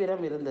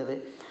தீவிரம் இருந்தது.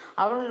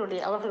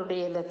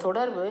 அவர்களுடைய இந்த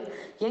தொடர்பு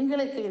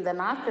எங்களுக்கு இந்த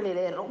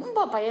நாட்களிலே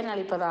ரொம்ப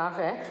பயனளிப்பதாக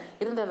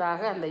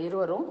இருந்ததாக அந்த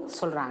இருவரும்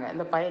சொல்கிறாங்க,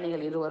 இந்த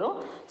பயணிகள் இருவரும்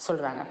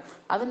சொல்கிறாங்க.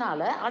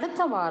 அதனால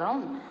அடுத்த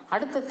வாரம்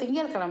அடுத்த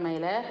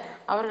திங்கட்கிழமையில்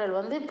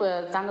அவர்கள் இப்போ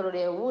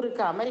தங்களுடைய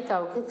ஊருக்கு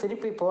அமெரிக்காவுக்கு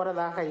திருப்பி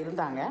போகிறதாக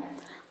இருந்தாங்க.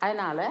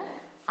 அதனால்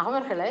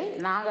அவர்களை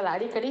நாங்கள்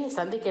அடிக்கடி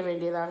சந்திக்க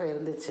வேண்டியதாக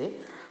இருந்துச்சு.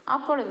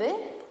 அப்பொழுது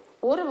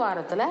ஒரு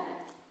வாரத்தில்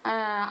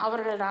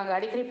அவர்கள் நாங்கள்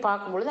அடிக்கடி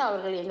பார்க்கும்பொழுது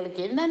அவர்கள் எங்களுக்கு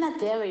என்னென்ன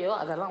தேவையோ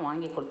அதெல்லாம்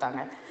வாங்கி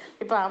கொடுத்தாங்க.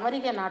 இப்போ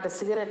அமெரிக்க நாட்டு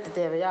சிகரெட்டு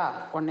தேவையா,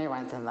 உடனே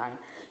வாங்கி தந்தாங்க.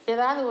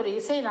 ஏதாவது ஒரு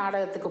இசை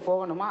நாடகத்துக்கு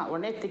போகணுமா,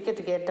 உடனே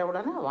டிக்கெட்டு கேட்ட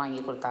உடனே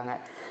வாங்கி கொடுத்தாங்க.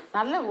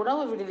 நல்ல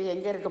உணவு விடுதி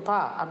எங்கே இருக்குப்பா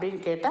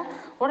அப்படின்னு கேட்டால்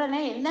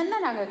உடனே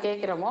என்னென்ன நாங்கள்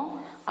கேட்குறோமோ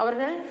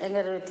அவர்கள்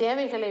எங்களுடைய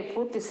தேவைகளை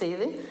பூர்த்தி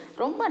செய்து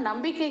ரொம்ப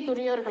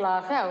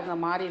நம்பிக்கைக்குரியவர்களாக அவங்க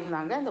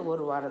மாறியிருந்தாங்க இந்த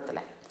ஒரு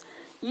வாரத்தில்.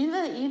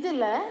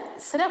 இதில்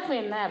சிறப்பு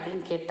என்ன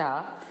அப்படின்னு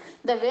கேட்டால்,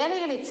 இந்த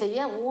வேலைகளை செய்ய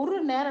ஒரு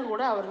நேரம்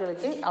கூட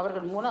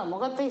அவர்கள்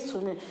முகத்தை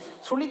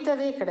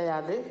சுளித்ததே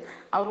கிடையாது.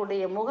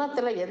 அவருடைய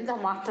முகத்தில் எந்த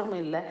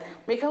மாற்றமும் இல்லை.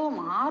 மிகவும்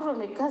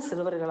ஆர்வமிக்க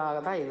சிறுவர்களாக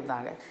தான்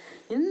இருந்தாங்க.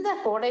 இந்த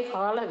கோடை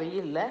கால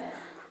வெயிலில்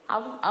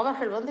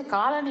அவர்கள்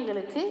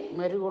காலணிகளுக்கு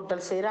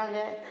மெருகூட்டல் செய்கிறாங்க.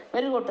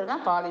 மெருகூட்டல்னா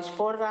பாலிஷ்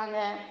போடுறாங்க,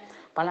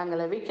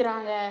 பழங்களை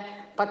விற்கிறாங்க,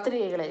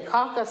 பத்திரிகைகளை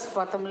ஹாக்கர்ஸ்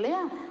பார்த்தோம்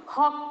இல்லையா,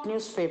 ஹாக்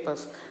நியூஸ்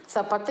பேப்பர்ஸ்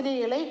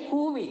பத்திரிகைகளை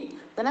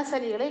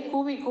தினசரிகளை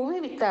கூவி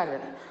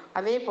விற்றார்கள்.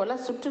 அதே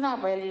போல் சுற்றுலா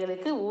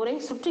பயணிகளுக்கு ஊரை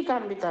சுற்றி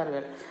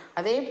காண்பித்தார்கள்.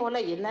 அதே போல்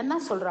என்னென்ன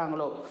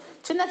சொல்கிறாங்களோ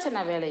சின்ன சின்ன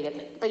வேலைகள்.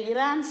 இப்போ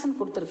இரான்ஸ்ன்னு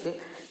கொடுத்துருக்கு.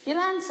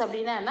 இரான்ஸ்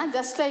அப்படின்னா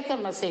ஜஸ்ட் லைக் அ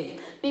மெசேஜ்.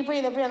 நீ போய்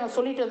இதை போய் அங்கே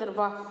சொல்லிட்டு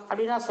வந்துருப்பா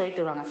அப்படின்னா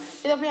சொல்லிட்டு வருவாங்க.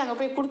 இதை போய் அங்கே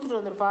போய் கொடுத்துட்டு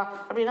வந்துருப்பா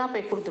அப்படின்னா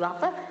போய் கொடுத்துருவாங்க.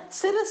 அப்போ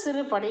சிறு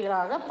சிறு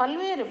பணிகளாக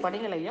பல்வேறு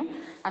பணிகளையும்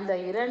அந்த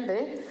 2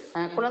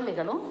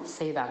 குழந்தைகளும்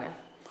செய்தாங்க.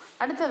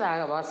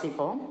 அடுத்ததாக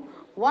வாசிப்போம்.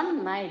 One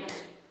night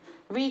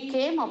we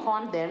came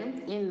upon them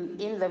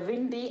in the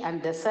windy and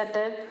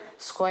deserted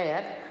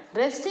square,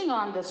 resting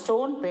on the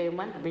stone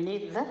pavement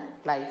beneath the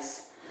lights.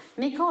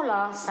 Nicola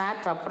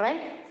sat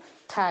upright,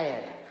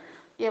 tired.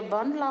 A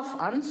bundle of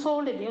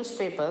unsold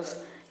newspapers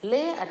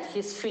lay at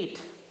his feet.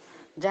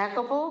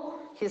 Jacopo,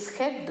 his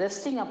head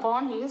resting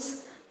upon his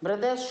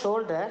brother's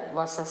shoulder,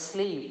 was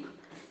asleep.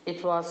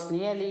 It was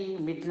nearly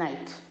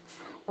midnight.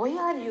 Why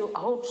are you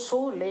out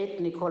so late,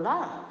 Nicola?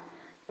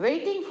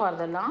 Waiting for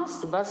the last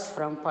bus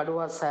from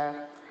Padua, sir.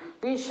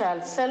 We shall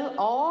sell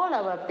all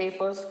our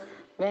papers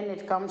when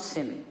it comes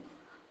in.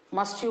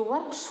 Must you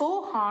work so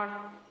hard?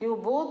 You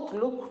both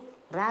look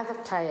rather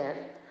tired.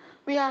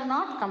 We are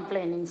not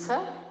complaining, sir.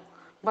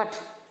 But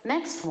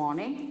next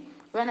morning,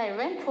 when I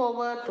went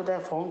over to the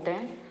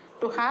fountain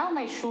to have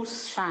my shoes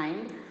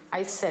shined,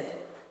 I said,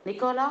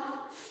 Nicola,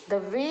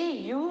 the way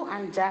you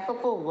and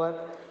Jacopo work,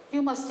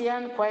 you must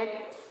earn quite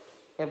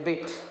a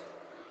bit.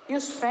 You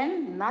spend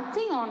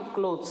nothing on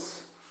clothes.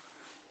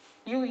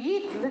 You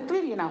eat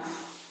little enough.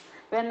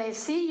 When I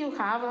see you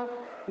have a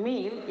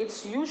meal, it's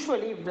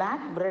usually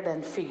black bread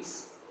and figs.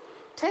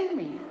 Tell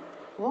me,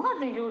 what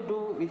do you do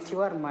with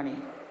your money?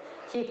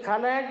 He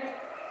colored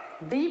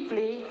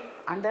deeply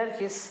under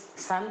his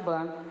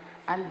sunburn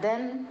and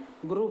then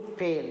grew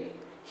pale.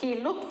 He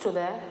looked to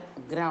the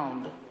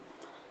ground.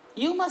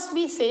 You must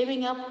be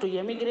saving up to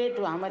emigrate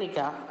to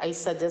America, I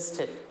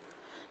suggested.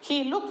 He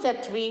looked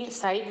at me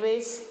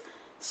sideways,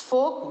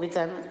 spoke with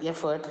an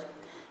effort.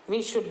 We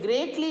should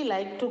greatly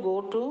like to go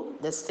to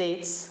the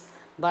States,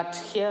 but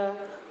here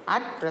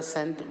at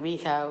present we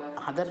have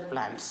other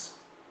plans.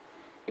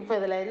 இப்போ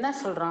இதில் என்ன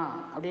சொல்கிறான்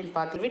அப்படின்னு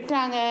பார்த்து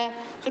விட்டாங்க.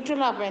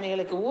 சுற்றுலா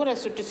பயணிகளுக்கு ஊரை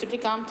சுற்றி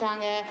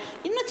காமிச்சாங்க.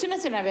 இன்னும் சின்ன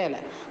சின்ன வேலை,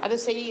 அது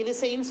இது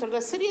செய்யுன்னு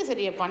சொல்கிற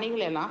சிறிய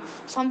பணிகளெல்லாம்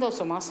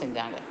சந்தோஷமாக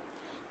செஞ்சாங்க.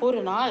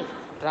 ஒரு நாள்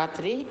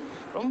ராத்திரி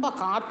ரொம்ப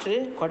காற்று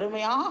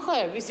கடுமையாக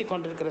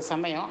வீசிக்கொண்டிருக்கிற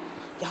சமயம்,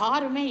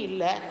 யாருமே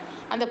இல்லை.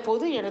 அந்த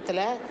பொது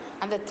இடத்துல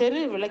அந்த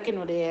தெரு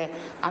விளக்கினுடைய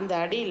அந்த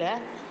அடியில்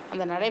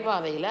அந்த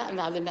நடைபாதையில்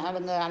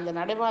அந்த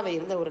நடைபாதை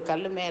இருந்த ஒரு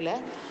கல் மேலே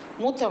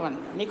மூத்தவன்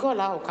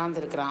நிக்கோலா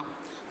உட்காந்துருக்கிறான்.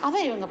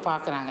 அதை இவங்க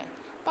பார்க்குறாங்க.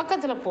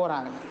 பக்கத்தில்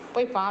போகிறாங்க.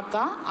 போய்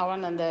பார்த்தா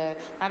அவன் அந்த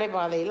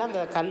நடைபாதையில்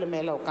அந்த கல்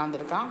மேலே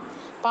உட்காந்துருக்கான்.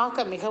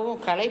 பார்க்க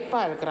மிகவும்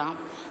களைப்பாக இருக்கிறான்.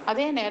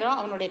 அதே நேரம்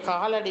அவனுடைய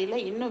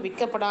காலடியில் இன்னும்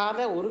விற்கப்படாத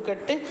ஒரு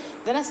கட்டு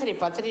தினசரி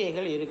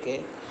பத்திரிகைகள்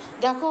இருக்குது.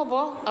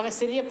 ஜாக்கோபோ அவன்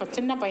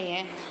சின்ன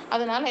பையன்.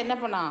 அதனால் என்ன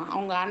பண்ணான்,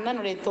 அவங்க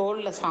அண்ணனுடைய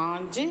தோளில்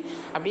சாஞ்சு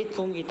அப்படியே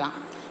தூங்கிட்டான்.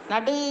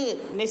 நடு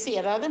நிசி,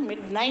 அதாவது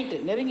மிட் நைட்டு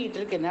நெருங்கிட்டு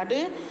இருக்கு, நடு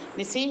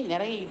நிசி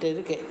நெருங்கிக்கிட்டு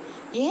இருக்கு.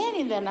 ஏன்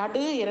இந்த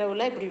நடு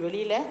இரவில் இப்படி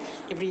வெளியில்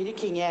இப்படி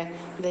இருக்கீங்க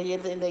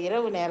இந்த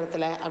இரவு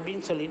நேரத்தில்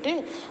அப்படின்னு சொல்லிட்டு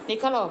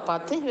நிக்கோலாவை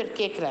பார்த்து இவர்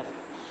கேட்குறார்.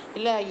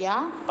 இல்லை ஐயா,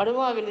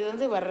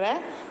 படுவாவிலிருந்து வர்ற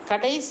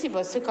கடைசி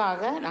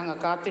பஸ்ஸுக்காக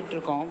நாங்கள்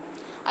காத்துட்ருக்கோம்.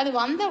 அது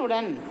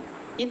வந்தவுடன்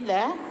இந்த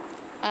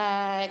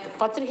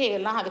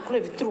பத்திரிகைகள்லாம் அதுக்குள்ளே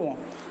விற்றுருவோம்,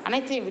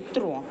 அனைத்தையும்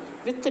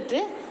விற்றுட்டு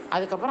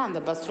அதுக்கப்புறம் அந்த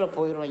பஸ்ஸில்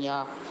போயிடுவோம் ஐயா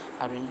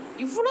அப்படின்னு.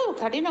 இவ்வளோ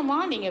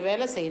கடினமாக நீங்கள்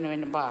வேலை செய்யணும்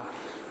வேணும்பா,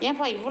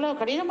 ஏன்ப்பா இவ்வளோ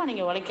கடினமாக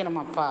நீங்கள்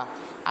உழைக்கணுமாப்பா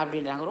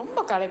அப்படின்றாங்க. ரொம்ப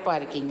களைப்பாக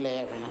இருக்கீங்களே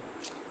அப்படின்னு.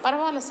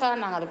 பரவாயில்ல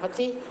சார், நாங்கள் அதை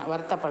பற்றி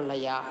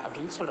வருத்தப்படலையா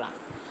அப்படின்னு சொல்கிறாங்க.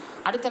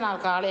 அடுத்த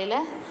நாள் காலையில்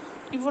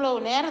இவ்வளோ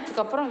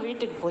நேரத்துக்கு அப்புறம்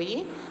வீட்டுக்கு போய்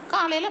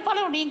காலையில்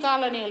பலபடியும்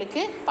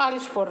காலணிகளுக்கு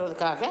பாலிஷ்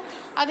போடுறதுக்காக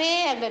அதே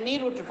அந்த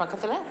நீரூற்று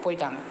பக்கத்தில்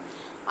போயிட்டாங்க.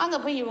 அங்கே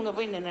போய் இவங்க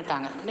போய்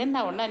நின்றுட்டாங்க.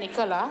 நின்ன உடனே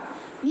நிக்கோலா,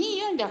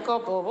 நீயும்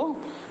ஜக்கோபோவும்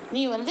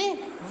நீ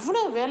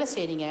இவ்வளோ வேலை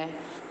செய்கிறீங்க,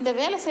 இந்த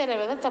வேலை செய்கிற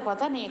விதத்தை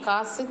பார்த்தா நீங்கள்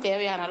காசு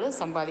தேவையான அளவு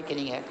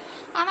சம்பாதிக்கிறீங்க.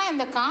 ஆனால்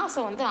இந்த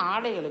காசை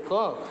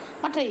ஆடைகளுக்கோ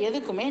மற்ற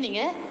எதுக்குமே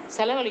நீங்கள்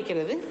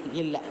செலவழிக்கிறது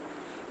இல்லை.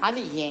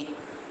 அது ஏன்?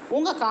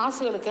 உங்கள்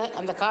காசுகளுக்கு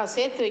அந்த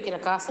சேர்த்து வைக்கிற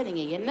காசை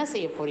நீங்கள் என்ன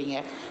செய்ய போகிறீங்க?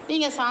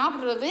 நீங்கள்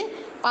சாப்பிட்றது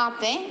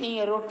பார்த்தேன்,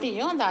 நீங்கள்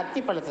ரொட்டியும் அந்த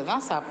அத்திப்பழத்தை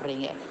தான்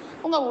சாப்பிட்றீங்க.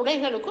 உங்கள்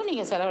உடைகளுக்கும்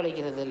நீங்கள்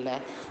செலவழிக்கிறது இல்லை.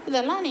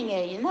 இதெல்லாம்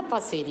நீங்கள் என்னப்பா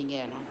செய்கிறீங்க?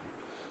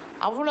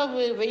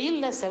 அவ்வளவு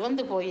வெயிலில்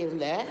செவந்து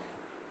போயிருந்த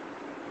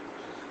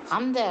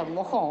அந்த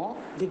முகம்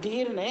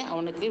திடீர்னு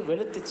அவனுக்கு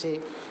வெளுத்துச்சு.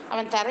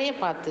 அவன் தரையை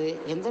பார்த்து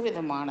எந்த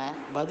விதமான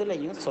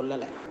பதிலையும்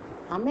சொல்லலை.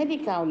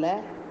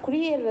 அமெரிக்காவில்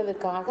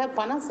குடியேறுறதுக்காக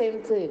பணம்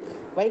சேர்த்து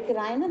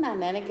வைக்கிறான்னு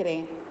நான்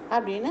நினைக்கிறேன்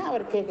அப்படின்னு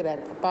அவர்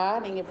கேட்குறாரு. அப்பா,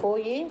 நீங்கள்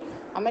போய்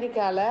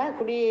அமெரிக்காவில்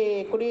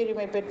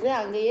குடியுரிமை பெற்று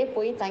அங்கேயே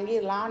போய்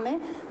தங்கிடலான்னு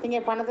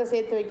நீங்கள் பணத்தை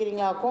சேர்த்து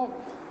வைக்கிறீங்களாக்கும்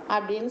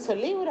அப்படின்னு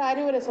சொல்லி ஒரு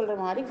அறிவுரை சொல்கிற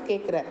மாதிரி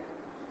கேட்குறார்.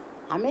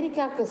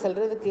 அமெரிக்காவுக்கு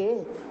செல்றதுக்கு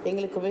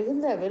எங்களுக்கு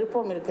மிகுந்த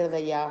விருப்பம் இருக்கிறது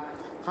ஐயா,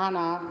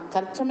 ஆனால்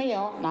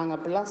தற்சமயம் நாங்கள்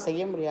அப்படிலாம்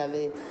செய்ய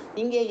முடியாது,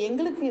 இங்கே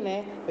எங்களுக்குன்னு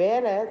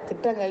வேறு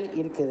திட்டங்கள்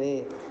இருக்குது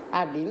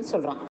அப்படின்னு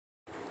சொல்கிறான்.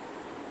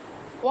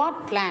 What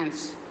plans?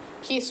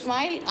 He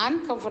smiled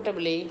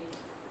uncomfortably.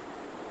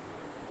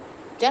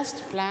 Just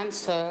plans,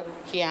 sir,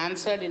 he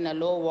answered in a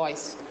low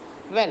voice.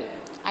 Well,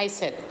 I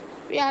said,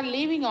 we are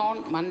leaving on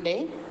Monday.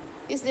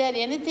 Is there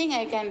anything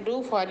I can do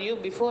for you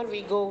before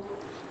we go?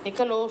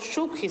 Niccolo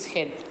shook his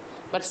head,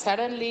 but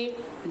suddenly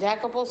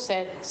Jacopo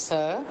said,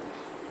 sir,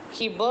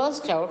 he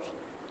burst out,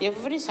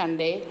 every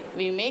Sunday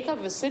we make a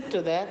visit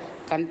to the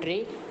country,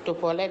 to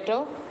Poleto,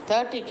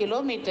 30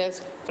 kilometers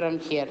from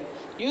here.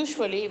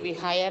 Usually we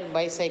hire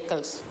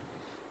bicycles.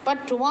 But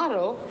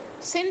tomorrow,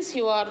 since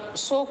you are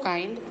so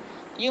kind,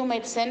 you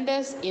might send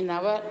us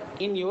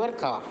in your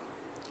car.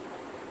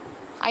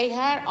 I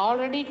had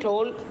already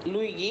told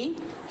Luigi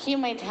he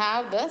might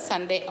have the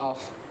Sunday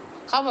off.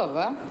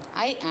 However,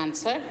 I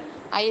answered,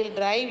 I'll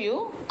drive you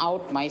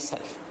out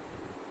myself.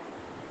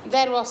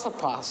 There was a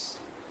pause.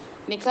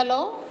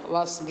 Niccolo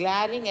was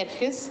glaring at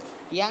his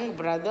young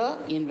brother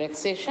in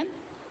vexation.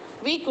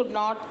 We could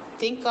not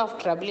think of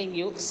troubling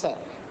you, sir.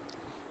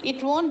 It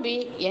won't be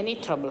any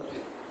trouble.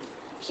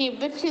 He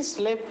bit his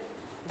lip,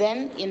 then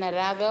in a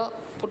rather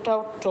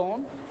put-out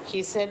tone, he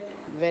said,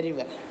 very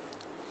well.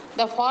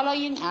 The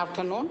following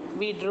afternoon,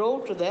 we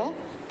drove to the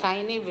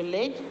tiny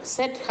village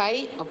set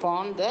high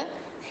upon the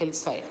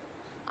hillside.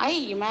 I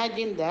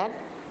imagined that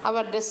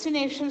our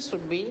destinations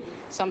would be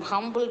some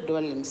humble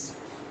dwellings,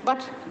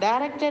 but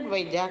directed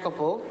by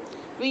Jacopo,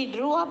 we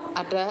drew up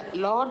at a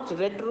large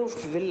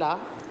red-roofed villa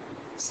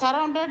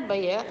surrounded by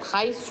a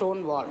high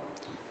stone wall.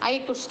 I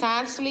could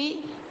scarcely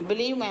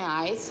believe my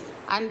eyes,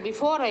 and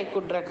before I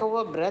could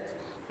recover breath,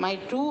 my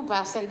two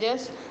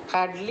passengers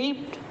had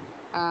leaped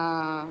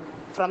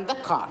from the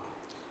car.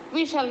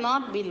 We shall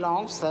not be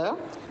long, sir,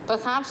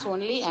 perhaps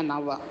only an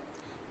hour.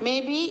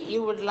 Maybe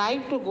you would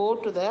like to go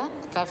to the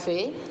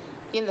cafe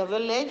in the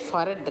village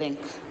for a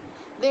drink.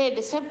 They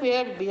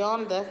disappeared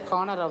beyond the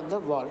corner of the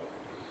wall.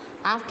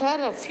 After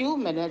a few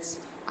minutes,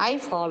 I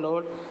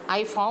followed.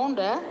 I found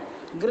a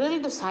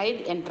grilled side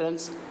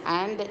entrance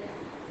and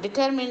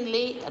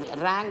determinedly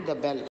rang the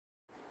bell.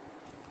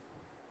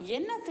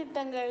 என்ன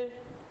திட்டங்கள்?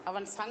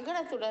 அவன்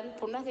சங்கடத்துடன்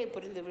புன்னகை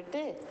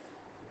புரிந்துவிட்டு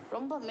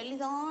ரொம்ப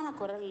மெல்லிதான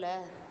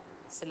குரலில்,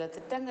 சில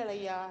திட்டங்கள்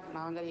ஐயா,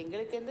 நாங்கள்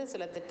எங்களுக்கென்று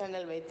சில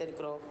திட்டங்கள்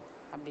வைத்திருக்கிறோம்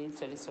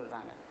அப்படின்னு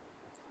சொல்கிறாங்க.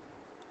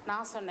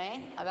 நான் சொன்னேன்,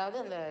 அதாவது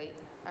அந்த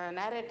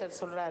நேரேட்டர்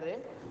சொல்கிறாரு,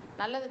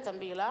 நல்லது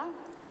தம்பிகளா,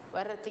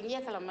 வர்ற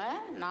திங்கக்கிழமை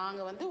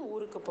நாங்கள்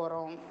ஊருக்கு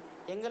போகிறோம்,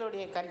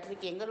 எங்களுடைய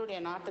கண்ட்ரிக்கு, எங்களுடைய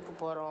நாட்டுக்கு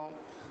போகிறோம்.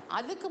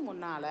 அதுக்கு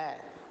முன்னால்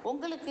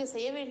உங்களுக்கு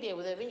செய்ய வேண்டிய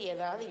உதவி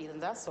ஏதாவது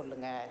இருந்தால்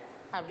சொல்லுங்கள்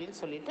அப்படின்னு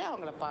சொல்லிட்டு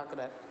அவங்கள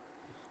பார்க்குறாரு.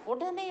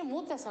 உடனே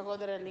மூத்த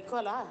சகோதரர்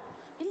நிக்கோலா,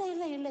 இல்லை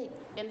இல்லை இல்லை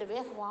என்று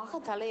வேகமாக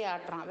தலையை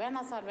ஆட்டுறான்.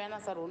 வேணாம்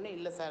சார் ஒன்றும்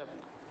இல்லை சார்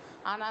அப்படின்னா.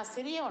 ஆனால்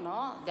சிறியவனோ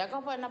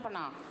ஜக்கோபோ என்ன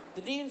பண்ணான்,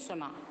 திடீர்னு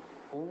சொன்னான்,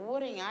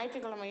 ஒவ்வொரு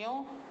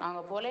ஞாயிற்றுக்கிழமையும்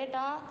நாங்கள்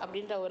பொலேட்டா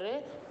அப்படின்ற ஒரு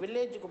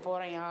வில்லேஜுக்கு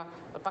போகிறோம்யா,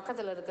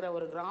 பக்கத்தில் இருக்கிற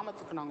ஒரு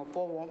கிராமத்துக்கு நாங்கள்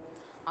போவோம்.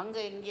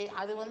 இங்கே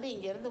அது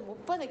இங்கேருந்து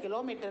 30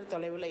 கிலோமீட்டர்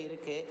தொலைவில்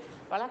இருக்குது.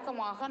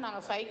 வழக்கமாக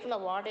நாங்கள் சைக்கிளை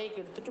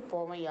வாடகைக்கு எடுத்துகிட்டு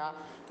போவோம்யா.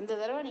 இந்த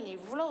தடவை நீங்கள்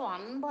இவ்வளோ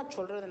அன்பாக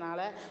சொல்கிறதுனால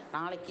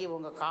நாளைக்கு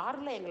உங்கள்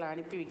காரில் எங்களை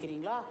அனுப்பி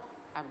வைக்கிறீங்களா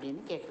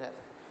அப்படின்னு கேட்குறாரு.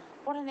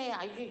 உடனே,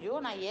 ஐயோ,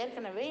 நான்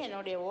ஏற்கனவே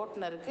என்னுடைய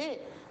ஓட்டுநருக்கு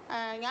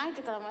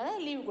ஞாயிற்றுக்கிழமை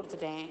லீவு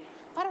கொடுத்துட்டேன்,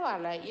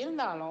 பரவாயில்ல,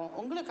 இருந்தாலும்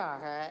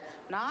உங்களுக்காக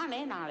நானே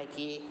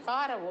நாளைக்கு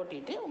காரை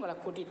ஓட்டிட்டு உங்களை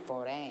கூட்டிகிட்டு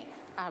போகிறேன்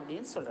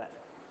அப்படின்னு சொல்கிறார்.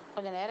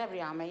 கொஞ்சம் நேரம்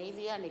அப்படி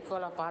அமைதியாக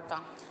நிக்கோலா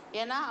பார்த்தான்.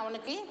 ஏன்னா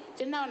அவனுக்கு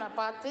சின்னவனை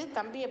பார்த்து,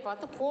 தம்பியை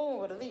பார்த்து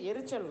கோபம் வருது,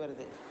 எரிச்சல்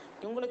வருது.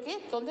 இவங்களுக்கு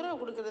தொந்தரவு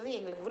கொடுக்கறது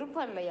எங்களுக்கு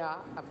விருப்பம் இல்லையா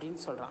அப்படின்னு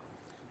சொல்கிறான்.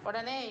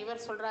 உடனே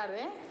இவர்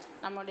சொல்கிறாரு,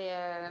 நம்முடைய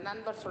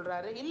நண்பர்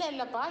சொல்கிறாரு, இல்லை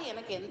இல்லைப்பா,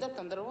 எனக்கு எந்த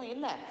தொந்தரவும்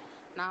இல்லை,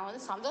 நான்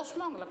வந்து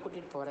சந்தோஷமாக உங்களை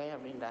கூட்டிகிட்டு போகிறேன்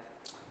அப்படின்றார்.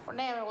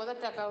 உடனே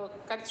உதட்ட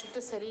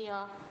கடிச்சிட்டு சரியா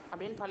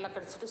அப்படின்னு பல்ல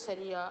கடிச்சிட்டு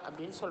சரியா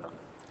அப்படின்னு சொல்கிறோம்.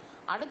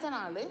 அடுத்த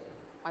நாள்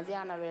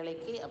மத்தியான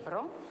வேலைக்கு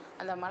அப்புறம்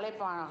அந்த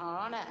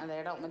மலைப்பாகான அந்த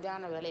இடம்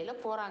மத்தியான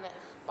வேலையில் போகிறாங்க.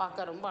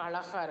 பார்க்க ரொம்ப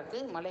அழகாக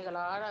இருக்குது,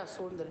 மலைகளால்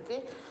சூழ்ந்திருக்கு.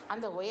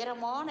 அந்த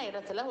உயரமான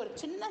இடத்துல ஒரு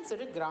சின்ன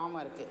சிறு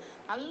கிராமம் இருக்குது.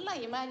 நல்லா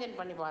இமேஜின்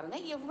பண்ணி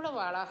பாருங்கள் எவ்வளவு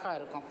அழகாக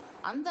இருக்கும்.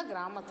 அந்த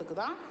கிராமத்துக்கு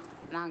தான்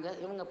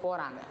இவங்க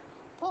போகிறாங்க.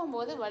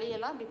 போகும்போது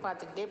வழியெல்லாம் இப்படி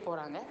பார்த்துக்கிட்டே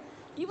போகிறாங்க.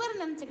 இவர்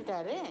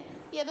நினச்சிக்கிட்டாரு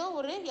ஏதோ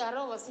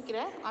யாரோ வசிக்கிற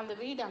அந்த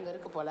வீடு அங்கே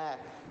இருக்குது போல்,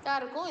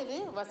 யாருக்கும் இது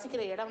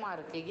வசிக்கிற இடமா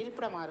இருக்குது,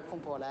 இருப்பிடமாக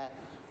இருக்கும் போல்,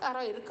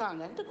 யாரோ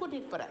இருக்காங்கன்ட்டு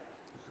கூட்டிகிட்டு போகிறார்.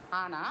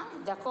 ஆனால்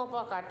ஜக்கோபா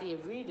காட்டிய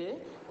வீடு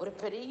ஒரு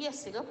பெரிய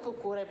சிகப்பு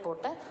கூரை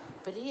போட்ட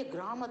பெரிய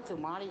கிராமத்து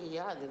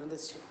மாளிகையாக அது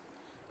இருந்துச்சு.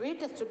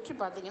 வீட்டை சுற்றி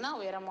பார்த்திங்கன்னா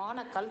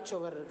உயரமான கல்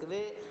சுவர்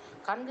இருக்குது.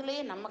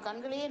 நம்ம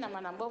கண்களையே நம்ம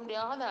நம்ப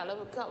முடியாத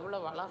அளவுக்கு அவ்வளோ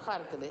அழகாக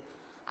இருக்குது.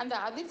 அந்த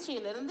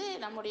அதிர்ச்சியிலிருந்து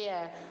நம்முடைய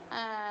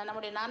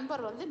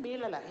நண்பர்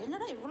மீளலை.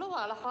 என்னடா இவ்வளோ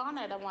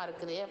அழகான இடமா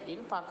இருக்குது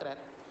அப்படின்னு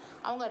பார்க்குறாரு.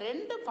 அவங்க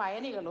 2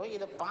 பயணிகளும்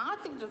இதை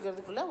பார்த்துக்கிட்டு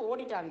இருக்கிறதுக்குள்ளே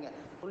ஓடிட்டாங்க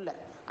உள்ளே.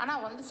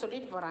 ஆனால்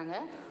சொல்லிட்டு போகிறாங்க,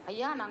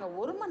 ஐயா நாங்கள்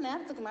 1 மணி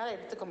நேரத்துக்கு மேலே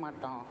எடுத்துக்க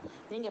மாட்டோம்,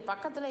 நீங்கள்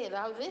பக்கத்தில்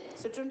ஏதாவது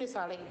சிற்றுண்டி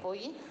சாலைக்கு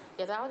போய்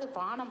ஏதாவது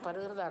பானம்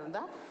பருகிறதா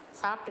இருந்தால்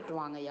சாப்பிட்டுட்டு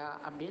வாங்கய்யா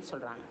அப்படின்னு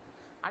சொல்கிறாங்க.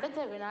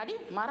 அடுத்த வினாடி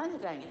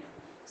மறைஞ்சிட்டாங்க.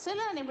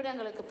 சில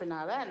நிமிடங்களுக்கு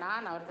பின்னால்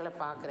நான் அவர்களை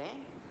பார்க்குறேன்.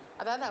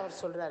 அதாவது அவர்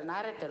சொல்கிறார்,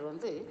 நேரேட்டர்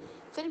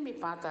திரும்பி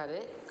பார்த்தாரு,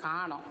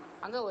 காணோம்.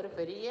 அங்கே ஒரு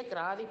பெரிய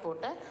கிராதி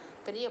போட்ட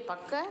பெரிய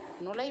பக்க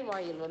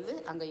நுழைவாயில்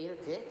அங்கே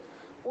இருக்குது.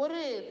 ஒரு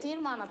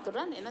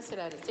தீர்மானத்துடன் என்ன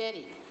செய்கிறாரு,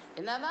 சரி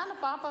என்னதான்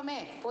பார்ப்போமே,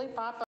 போய்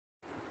பார்ப்போம்.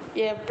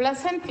 A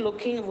pleasant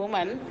looking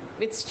woman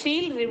with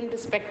steel rimmed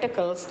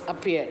spectacles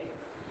appeared.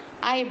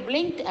 I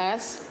blinked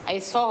as I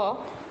saw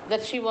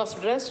that she was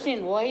dressed in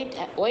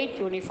white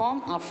uniform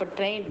of a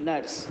trained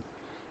nurse.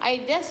 I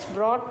just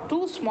brought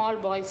 2 small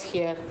boys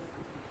here.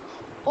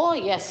 Oh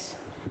yes.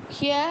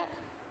 Here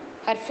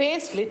her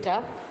face lit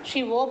up.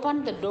 She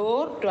opened the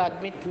door to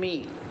admit me.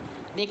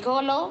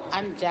 Niccolo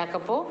and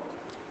Jacopo,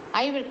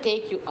 I will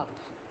take you up.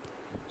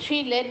 She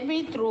led me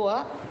through a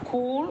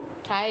cool,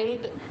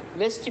 tiled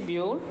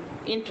vestibule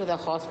into the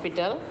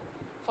hospital.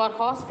 For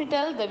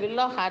hospital the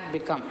villa had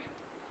become.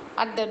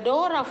 At the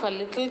door of a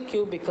little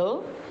cubicle,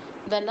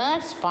 the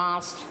nurse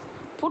paused,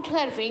 put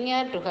her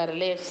finger to her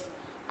lips,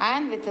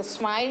 and with a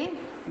smile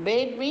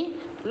bade me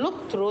look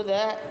through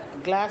the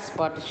glass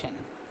partition.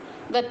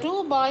 The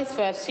 2 boys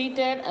were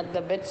seated at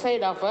the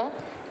bedside of a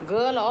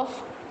girl of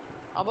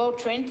about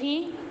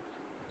 20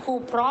 who,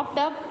 propped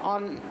up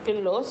on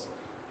pillows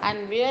and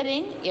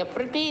wearing a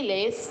pretty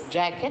lace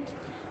jacket,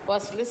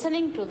 was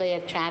listening to their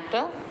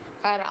chatter,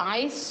 her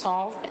eyes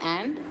soft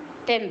and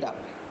tender.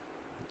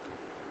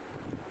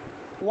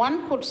 One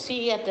could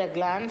see at a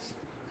glance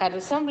her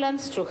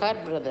resemblance to her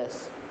brothers.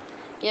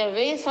 A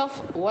vase of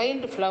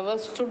wild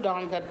flowers stood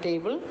on her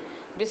table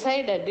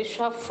beside a dish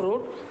of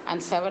fruit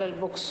and several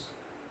books.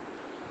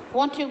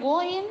 Won't you go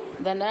in?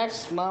 The nurse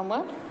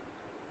murmured.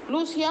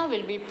 Lucia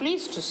will be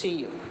pleased to see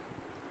you.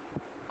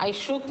 I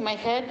shook my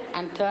head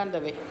and turned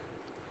away.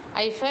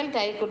 I felt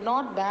I could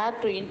not bear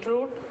to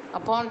intrude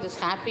upon this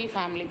happy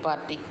family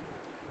party.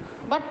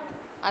 But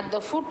at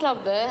the foot of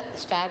the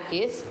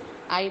staircase,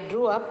 I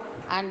drew up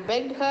and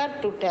begged her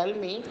to tell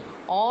me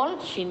all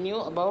she knew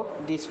about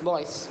these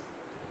boys.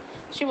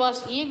 She was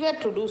eager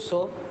to do so.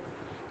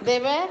 They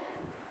were,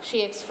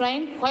 she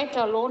explained, quite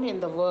alone in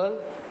the world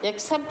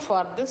except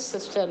for this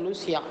sister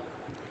Lucia.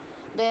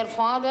 Their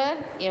father,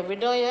 a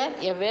widower,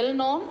 a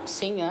well-known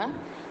singer,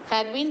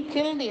 had been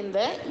killed in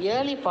the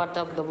early part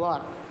of the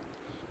war.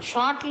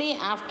 Shortly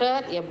after,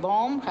 a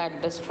bomb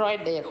had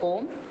destroyed their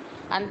home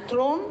and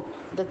thrown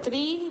the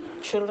 3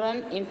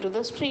 children into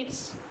the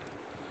streets.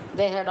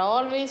 They had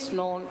always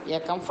known a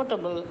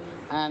comfortable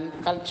and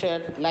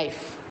cultured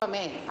life.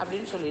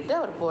 அப்படின்னு சொல்லிட்டு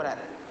அவர்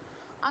போகிறார்.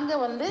 அங்கே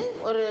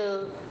ஒரு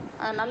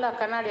நல்ல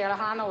கண்ணாடி,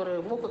 அழகான ஒரு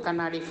மூக்கு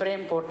கண்ணாடி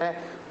ஃப்ரேம் போட்ட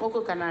மூக்கு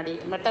கண்ணாடி,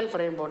 மெட்டல்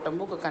ஃப்ரேம் போட்ட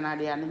மூக்கு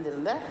கண்ணாடி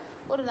அணிந்திருந்த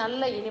ஒரு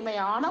நல்ல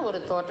இனிமையான ஒரு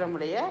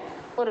தோற்றமுடைய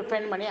ஒரு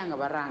பெண்மணி அங்கே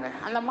வர்றாங்க.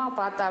 அந்த அம்மா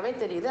பார்த்தாவே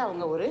தெரியுது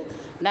அவங்க ஒரு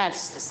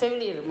நர்ஸ்,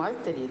 செவிலியர் மாதிரி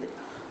தெரியுது.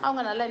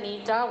 அவங்க நல்லா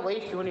நீட்டாக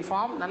ஒயிட்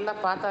யூனிஃபார்ம், நல்லா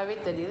பார்த்தாவே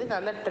தெரியுது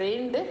நல்லா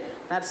ட்ரெயின்டு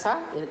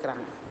நர்ஸாக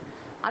இருக்கிறாங்க.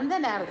 அந்த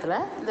நேரத்தில்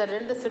இந்த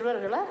 2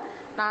 சிறுவர்களை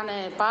நான்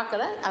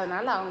பார்க்கல,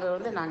 அதனால்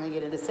அவங்க நாங்கள்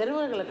இங்கே 2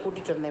 சிறுவர்களை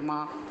கூட்டிகிட்டு வந்தேம்மா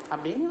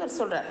அப்படின்னு இவர்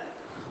சொல்கிறார்.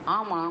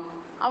 ஆமாம்,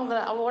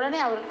 உடனே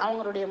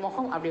அவங்களுடைய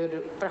முகம் அப்படி ஒரு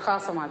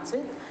பிரகாசமாச்சு.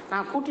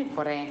 நான் கூட்டிகிட்டு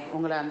போகிறேன்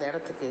உங்களை அந்த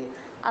இடத்துக்கு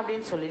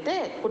அப்படின்னு சொல்லிட்டு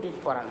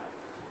கூட்டிகிட்டு போகிறாங்க.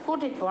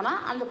 கூட்டிகிட்டு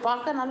போனால் அந்த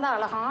பார்க்க நல்லா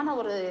அழகான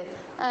ஒரு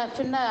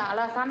சின்ன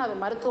அழகான அது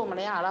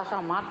மருத்துவமனையாக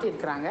அழகாக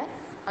மாற்றிருக்கிறாங்க.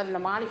 அந்த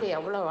மாளிகை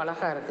அவ்வளோ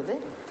அழகாக இருக்குது.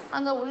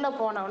 அங்கே உள்ளே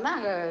போனோன்னா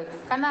அங்கே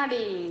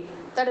கண்ணாடி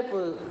தடுப்பு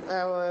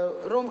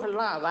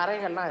ரூம்கள்லாம்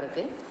அறைகள்லாம்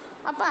இருக்குது.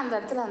 அப்போ அந்த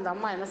இடத்துல அந்த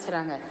அம்மா என்ன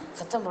செய்கிறாங்க,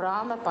 சத்தம்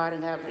போடாமல்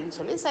பாருங்கள் அப்படின்னு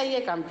சொல்லி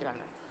சைகை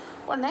காமிக்கிறாங்க.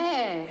 உடனே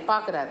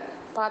பார்க்குறாரு,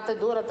 பார்த்து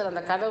தூரத்தில்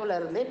அந்த கதவுல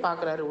இருந்தே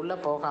பார்க்குறாரு, உள்ளே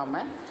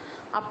போகாமல்.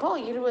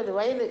 அப்போது 20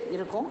 வயது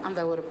இருக்கும் அந்த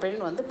ஒரு பெண்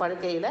வந்து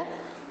படுக்கையில்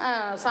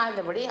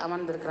சாய்ந்தபடி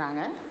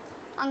அமர்ந்திருக்கிறாங்க.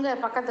 அங்கே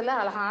பக்கத்தில்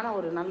அழகான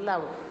ஒரு நல்ல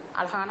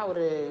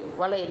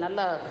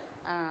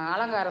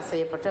அலங்காரம்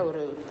செய்யப்பட்ட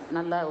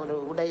நல்ல ஒரு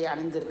உடையை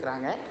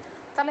அணிந்திருக்கிறாங்க.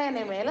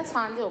 தலையணை மேலே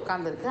சாய்ந்து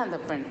உட்காந்துருக்கு அந்த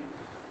பெண்.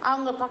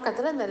 அவங்க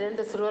பக்கத்தில் இந்த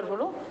 2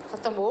 சிறுவர்களும்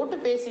சத்தம் போட்டு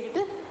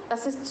ரசித்து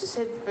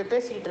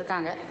பேசிக்கிட்டு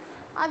இருக்காங்க.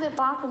 அது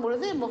பார்க்கும்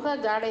பொழுது முக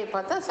ஜாடையை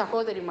பார்த்தா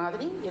சகோதரி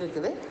மாதிரி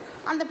இருக்குது.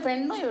 அந்த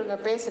பெண்ணும் இவங்க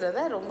பேசுகிறத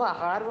ரொம்ப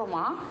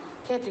ஆர்வமாக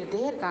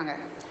கேட்டுக்கிட்டே இருக்காங்க.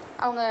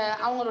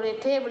 அவங்களுடைய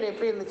டேபிள்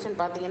எப்படி இருந்துச்சுன்னு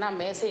பார்த்தீங்கன்னா,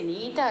 மேசை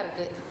நீட்டாக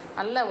இருக்குது.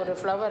 நல்ல ஒரு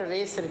ஃப்ளவர்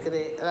வேஸ்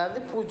இருக்குது, அதாவது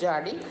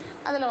பூஜாடி.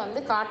 அதில் வந்து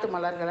காட்டு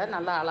மலர்களை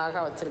நல்லா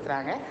அழகாக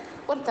வச்சுருக்குறாங்க.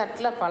 ஒரு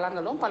தட்டில்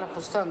பழங்களும் பல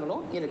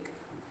புஸ்தகங்களும் இருக்குது.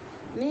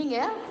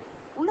 நீங்கள்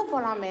உள்ளே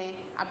போகலாமே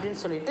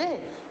அப்படின்னு சொல்லிட்டு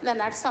இந்த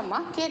நர்ஸம்மா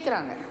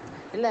கேட்குறாங்க.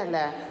 இல்லை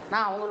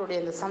நான் அவங்களுடைய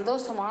இந்த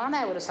சந்தோஷமான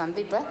ஒரு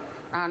சந்திப்பை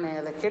நான்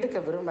அதை கெடுக்க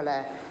விரும்பலை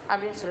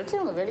அப்படின்னு சொல்லிட்டு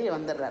இவங்க வெளியே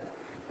வந்துடுறாரு.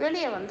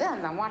 வெளியே வந்து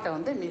அந்த அம்மாட்ட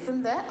வந்து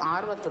மிகுந்த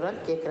ஆர்வத்துடன்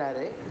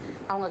கேட்குறாரு.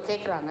 அவங்க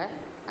கேட்குறாங்க,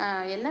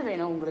 என்ன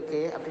வேணும் உங்களுக்கு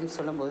அப்படின்னு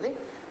சொல்லும்போது,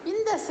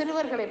 இந்த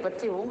சிறுவர்களை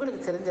பற்றி உங்களுக்கு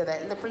தெரிஞ்சதை,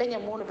 இந்த பிள்ளைங்க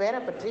 3 பேரை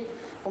பற்றி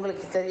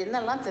உங்களுக்கு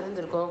என்னெல்லாம்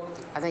தெரிஞ்சிருக்கோ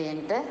அதை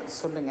என்கிட்ட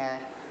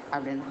சொல்லுங்கள்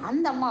அப்படின்னு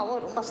அந்த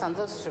அம்மாவும் ரொம்ப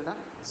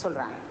சந்தோஷத்துடன்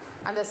சொல்கிறாங்க.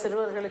 அந்த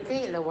சிறுவர்களுக்கு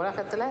இந்த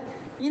உலகத்தில்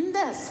இந்த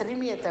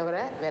சிறுமியை தவிர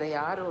வேறு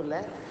யாரும் இல்லை.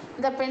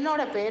 இந்த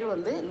பெண்ணோட பேர்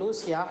வந்து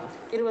லூசியா,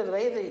 20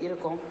 வயது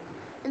இருக்கும்.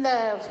 இந்த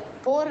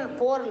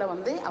போரில்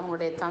வந்து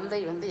அவங்களுடைய தந்தை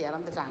வந்து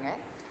இறந்துட்டாங்க.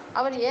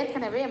 அவர்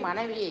ஏற்கனவே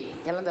மனைவியை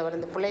இழந்தவர்.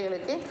 இந்த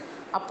பிள்ளைகளுக்கு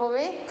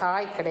அப்போவே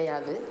தாய்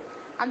கிடையாது.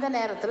 அந்த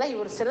நேரத்தில்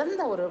இவர்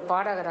சிறந்த ஒரு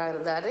பாடகராக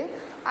இருந்தார்.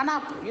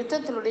 ஆனால்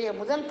யுத்தத்தினுடைய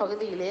முதல்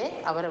பகுதியிலே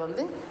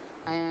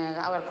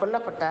அவர்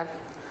கொல்லப்பட்டார்.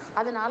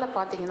 அதனால்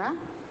பார்த்திங்கன்னா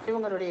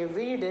இவங்களுடைய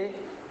வீடு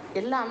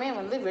எல்லாமே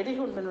வந்து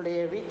வெடிகுண்டினுடைய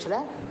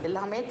வீச்சில்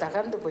எல்லாமே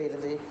தகர்ந்து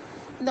போயிடுது.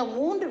 இந்த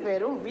 3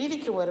 பேரும்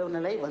வீதிக்கு வரும்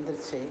நிலை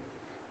வந்துருச்சு.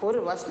 ஒரு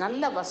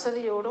நல்ல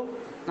வசதியோடும்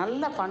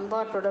நல்ல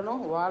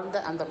பண்பாட்டுடனும் வாழ்ந்த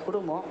அந்த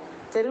குடும்பம்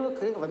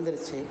தெருவுக்கு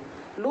வந்துருச்சு.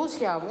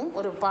 லூசியாவும்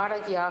ஒரு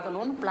பாடகி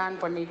ஆகணும்னு பிளான்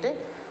பண்ணிவிட்டு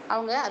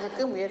அவங்க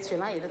அதுக்கு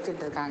முயற்சியெல்லாம்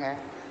எடுத்துகிட்டு இருக்காங்க.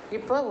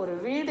 இப்போ ஒரு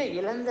வீடு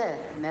இழந்த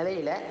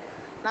நிலையில்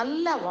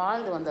நல்லா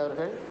வாழ்ந்து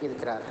வந்தவர்கள்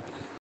இருக்கிறார்கள்.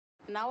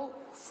 Now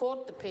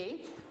 4th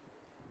page.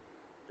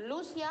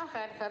 Lucia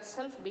had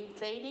herself been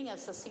training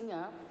as a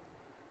singer,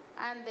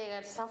 and they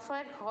had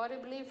suffered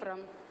horribly from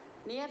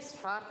near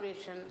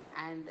starvation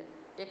and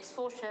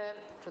exposure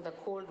to the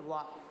Cold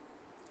War.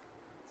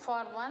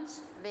 For once,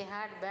 they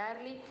had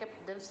barely kept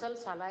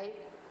themselves alive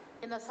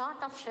in a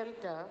sort of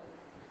shelter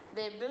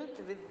they built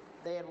with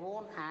their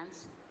own hands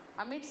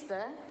amidst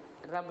the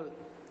rubble.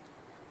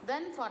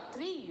 Then for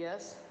 3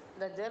 years,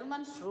 the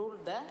Germans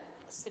ruled the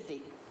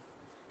city.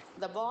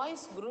 The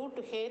boys grew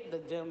to hate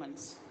the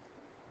Germans.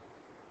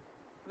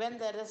 When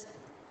the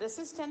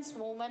resistance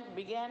movement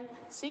began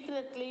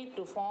secretly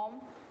to form,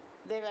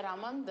 they were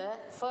among the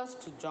first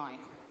to join.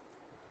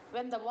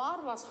 When the war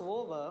was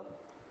over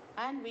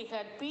and we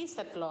had peace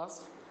at last,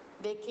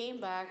 they came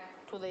back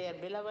to their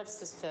beloved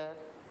sister,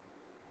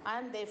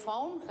 and they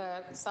found her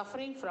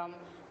suffering from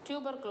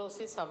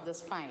tuberculosis of the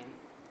spine.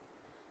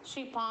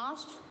 She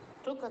paused,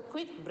 took a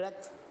quick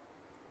breath.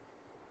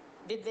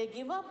 Did they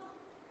give up?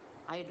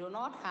 I do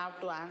not have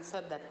to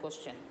answer that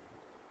question.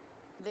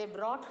 They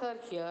brought her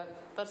here,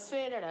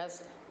 persuaded us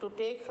to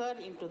take her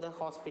into the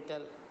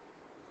hospital.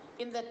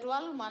 In the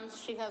 12 months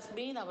she has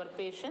been our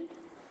patient,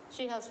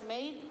 she has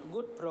made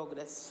good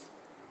progress.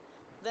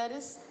 There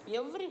is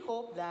every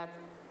hope that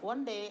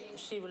one day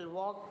she will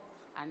walk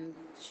and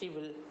she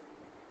will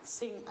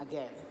sing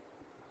again.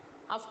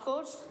 Of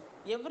course,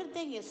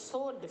 everything is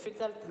so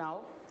difficult now,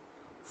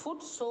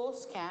 food so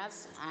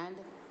scarce, and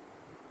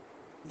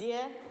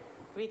dear,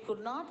 we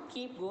could not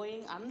keep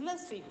going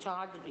unless we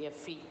charged a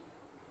fee.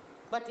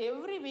 But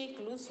every week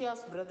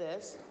Lucia's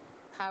brothers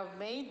have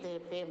made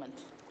their payment.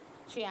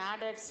 She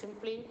added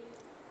simply,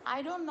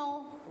 I don't know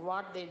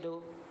what they do.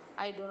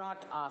 I do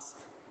not ask.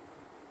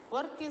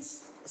 Work is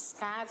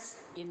scarce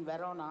in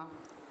Verona,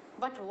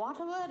 but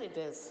whatever it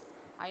is,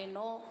 I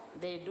know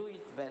they do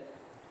it well.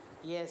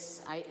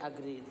 Yes, I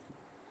agreed.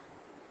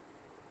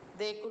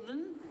 They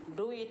couldn't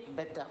do it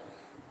better.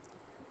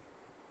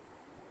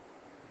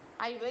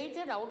 I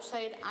waited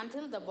outside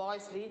until the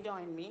boys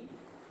rejoined me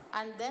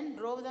and then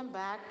drove them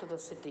back to the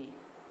city.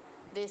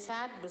 They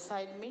sat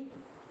beside me,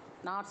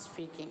 not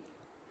speaking.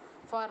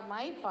 For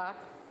my part,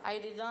 I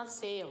did not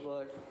say a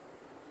word.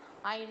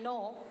 I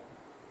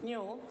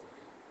knew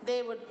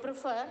they would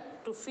prefer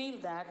to feel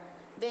that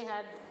they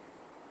had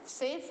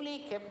safely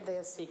kept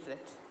their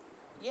secret.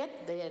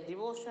 Yet their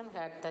devotion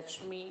had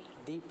touched me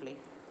deeply.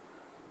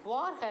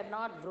 War had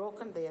not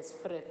broken their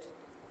spirit.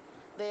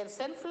 Their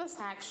selfless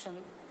action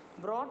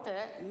brought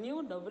a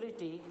new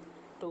nobility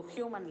to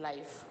human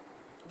life,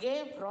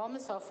 gave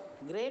promise of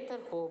greater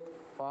hope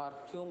for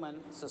human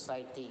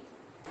society.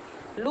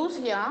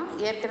 Lucia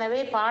ஏற்கனவே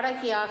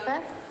பாடகியாக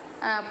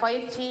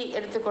பயிற்சி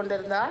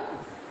எடுத்துக்கொண்டிருந்தால்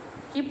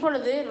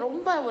இப்பொழுது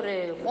ரொம்ப ஒரு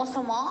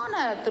மோசமான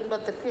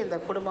துன்பத்திற்கு இந்த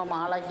குடும்பம்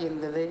ஆளாகி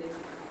இருந்தது.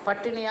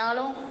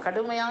 பட்டினியாலும்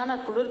கடுமையான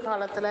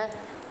குளிர்காலத்தில்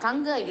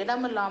தங்க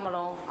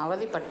இடமில்லாமலும்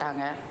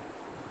அவதிப்பட்டாங்க.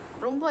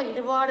 ரொம்ப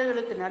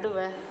இடுபாடுகளுக்கு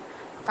நடுவே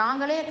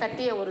தாங்களே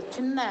கட்டிய ஒரு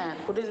சின்ன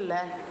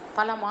குடிலில்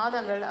பல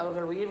மாதங்கள்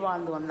அவர்கள் உயிர்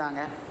வாழ்ந்து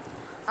வந்தாங்க.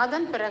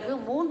 அதன் பிறகு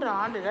 3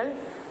 ஆண்டுகள்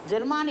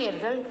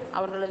ஜெர்மானியர்கள்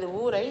அவர்களது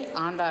ஊரை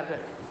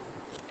ஆண்டார்கள்.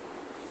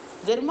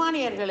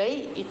 ஜெர்மானியர்களை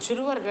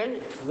இச்சிறுவர்கள்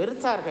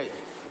வெறுத்தார்கள்.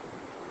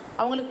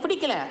 அவங்களுக்கு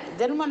பிடிக்கல.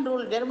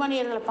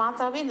 ஜெர்மானியர்களை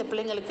பார்த்தாவே இந்த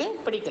பிள்ளைங்களுக்கு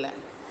பிடிக்கல.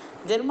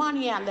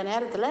 ஜெர்மானிய அந்த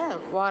நேரத்தில்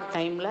வார்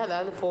டைமில்,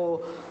 அதாவது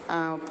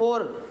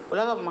போர்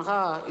உலக மகா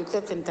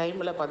யுத்தத்தின்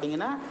டைமில்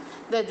பார்த்திங்கன்னா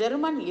இந்த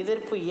ஜெர்மன்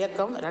எதிர்ப்பு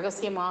இயக்கம்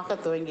ரகசியமாக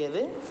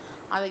துவங்கியது.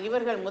 அதை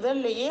இவர்கள்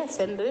முதல்லையே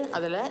சென்று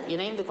அதில்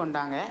இணைந்து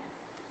கொண்டாங்க.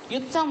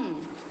 யுத்தம்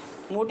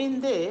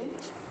முடிந்து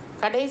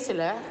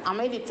கடைசியில்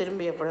அமைதி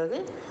திரும்பிய பிறகு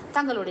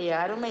தங்களுடைய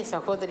அருமை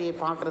சகோதரியை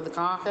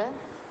பார்க்குறதுக்காக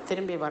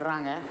திரும்பி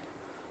வர்றாங்க.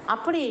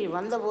 அப்படி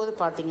வந்தபோது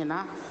பார்த்திங்கன்னா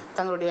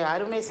தங்களுடைய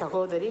அருமை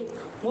சகோதரி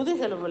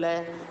முதுகெலும்பில்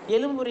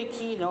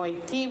எலும்புருக்கி நோய்,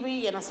 டிபி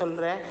என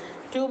சொல்கிற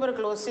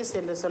டியூபர்குலோசிஸ்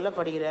என்று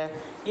சொல்லப்படுகிற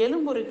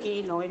எலும்புருக்கி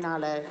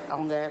நோயினால்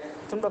அவங்க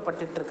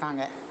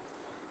துன்பப்பட்டுருக்காங்க.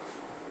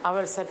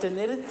 அவள் சற்று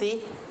நிறுத்தி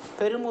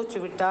பெருமூச்சு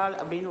விட்டாள்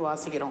அப்படின்னு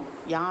வாசிக்கிறோம்.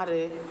 யார்?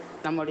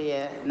 நம்முடைய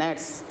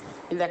நர்ஸ்.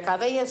 இந்த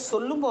கதையை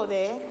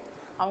சொல்லும்போதே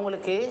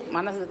அவங்களுக்கு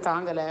மனது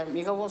தாங்கலை,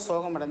 மிகவும்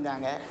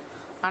சோகமடைந்தாங்க.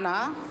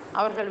 ஆனால்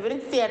அவர்கள்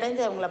விருத்தி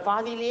அடைந்து அவங்கள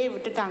பாதியிலேயே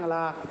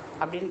விட்டுட்டாங்களா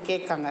அப்படின்னு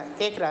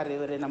கேட்குறாரு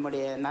இவர்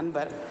நம்முடைய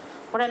நண்பர்.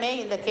 உடனே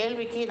இந்த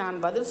கேள்விக்கு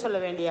நான் பதில் சொல்ல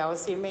வேண்டிய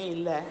அவசியமே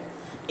இல்லை.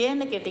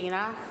 ஏன்னு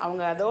கேட்டிங்கன்னா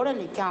அவங்க அதோடு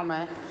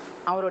நிற்காமல்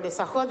அவருடைய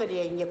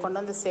சகோதரியை இங்கே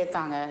கொண்டு வந்து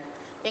சேர்த்தாங்க.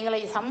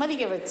 எங்களை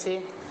சம்மதிக்க வச்சு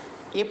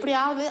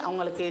எப்படியாவது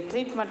அவங்களுக்கு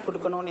ட்ரீட்மெண்ட்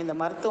கொடுக்கணும்னு இந்த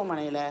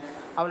மருத்துவமனையில்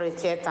அவளை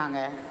சேர்த்தாங்க.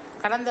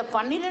 கடந்த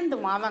 12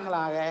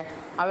 மாதங்களாக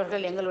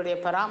அவர்கள் எங்களுடைய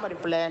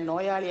பராமரிப்பில்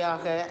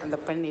நோயாளியாக அந்த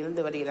பெண்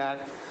இருந்து வருகிறார்.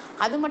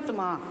 அது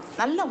மட்டுமா,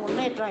 நல்ல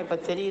முன்னேற்றம் இப்போ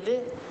தெரியுது.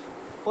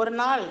 ஒரு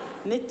நாள்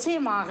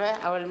நிச்சயமாக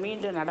அவள்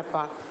மீண்டும்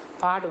நடப்பா,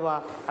 பாடுவா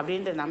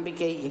அப்படின்ற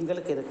நம்பிக்கை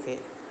எங்களுக்கு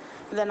இருக்குது.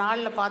 இந்த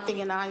நாளில்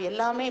பார்த்திங்கன்னா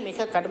எல்லாமே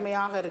மிக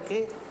கடுமையாக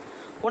இருக்குது.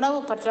 உணவு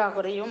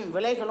பற்றாக்குறையும்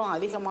விலைகளும்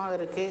அதிகமாக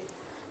இருக்குது.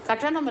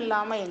 கட்டணம்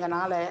இல்லாமல்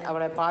எங்களால்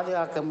அவளை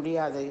பாதுகாக்க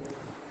முடியாது.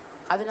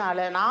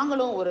 அதனால்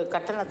நாங்களும் ஒரு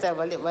கட்டணத்தை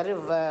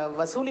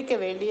வசூலிக்க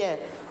வேண்டிய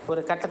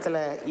ஒரு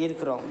கட்டத்தில்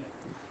இருக்கிறோம்.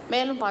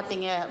 மேலும்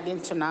பார்த்தீங்க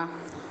அப்படின்னு சொன்னால்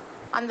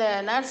அந்த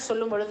நர்ஸ்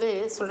சொல்லும் பொழுது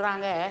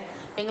சொல்கிறாங்க,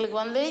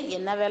 எங்களுக்கு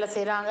என்ன வேலை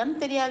செய்கிறாங்கன்னு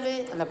தெரியாது,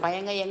 அந்த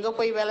பையங்க எங்கே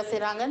போய் வேலை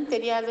செய்கிறாங்கன்னு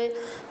தெரியாது.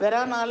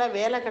 வெறும்னால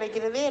வேலை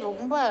கிடைக்கிறதே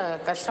ரொம்ப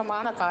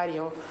கஷ்டமான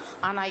காரியம்.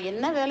 ஆனால்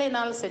என்ன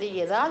வேலைனாலும் சரி,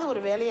 ஏதாவது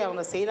ஒரு வேலையை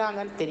அவங்க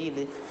செய்கிறாங்கன்னு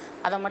தெரியுது.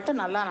 அதை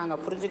மட்டும் நல்லா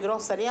நாங்கள்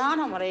புரிஞ்சுக்கிறோம்.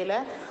 சரியான முறையில்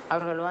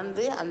அவர்கள்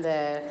அந்த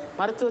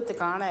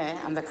மருத்துவத்துக்கான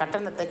அந்த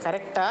கட்டணத்தை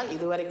கரெக்டாக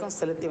இதுவரைக்கும்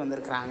செலுத்தி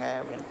வந்திருக்கிறாங்க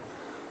அப்படின்னு.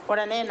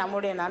 உடனே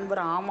நம்முடைய நண்பர்,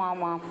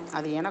 ஆமாம்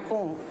அது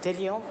எனக்கும்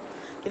தெரியும்,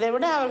 இதை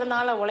விட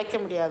அவர்களால் உழைக்க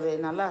முடியாது,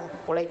 நல்லா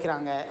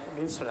உழைக்கிறாங்க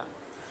அப்படின்னு சொல்கிறாங்க.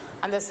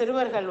 அந்த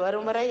சிறுவர்கள்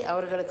வரும் வரை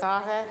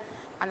அவர்களுக்காக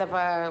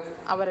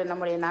அவர்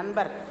நம்முடைய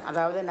நண்பர்,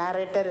 அதாவது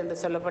நேரேட்டர் என்று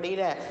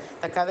சொல்லப்படுகிற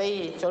இந்த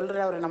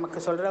கதையை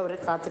நமக்கு சொல்கிறவர்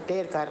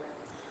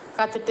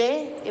காத்துட்டே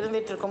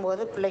இருந்துகிட்டு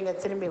இருக்கும்போது பிள்ளைங்க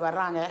திரும்பி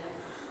வர்றாங்க.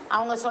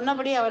 அவங்க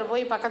சொன்னபடி அவர்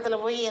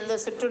பக்கத்தில் போய் எந்த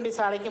சிற்றுண்டி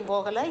சாலைக்கும்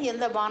போகலை,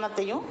 எந்த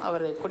பானத்தையும்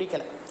அவர்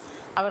குடிக்கலை.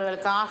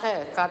 அவர்களுக்காக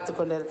காத்து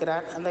கொண்டு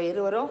இருக்கிறார். அந்த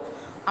இருவரும்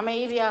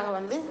அமைதியாக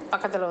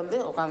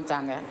பக்கத்தில்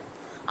உட்காந்துட்டாங்க.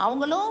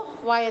 அவங்களும்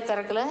வாயை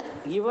திறக்கலை.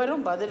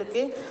 இவரும்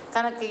பதிலுக்கு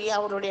தனக்கு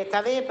அவருடைய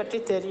கதையை பற்றி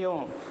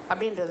தெரியும்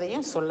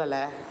அப்படின்றதையும்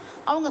சொல்லலை.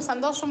 அவங்க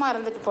சந்தோஷமாக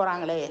இருந்துட்டு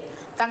போகிறாங்களே,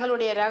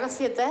 தங்களுடைய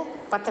ரகசியத்தை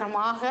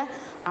பத்திரமாக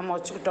நம்ம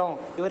வச்சுக்கிட்டோம்,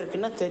 இவருக்கு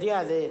இன்னும்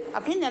தெரியாது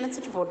அப்படின்னு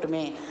நினச்சிட்டு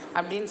போட்டுமே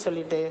அப்படின்னு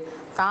சொல்லிட்டு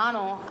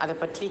தானும் அதை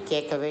பற்றி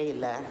கேட்கவே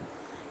இல்லை.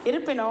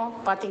 இருப்பினும்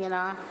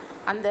பார்த்திங்கன்னா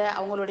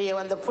அவங்களுடைய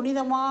அந்த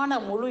புனிதமான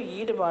முழு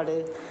ஈடுபாடு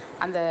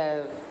அந்த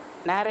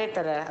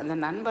நேரேட்டரை, அந்த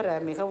நண்பரை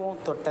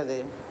மிகவும் தொட்டது.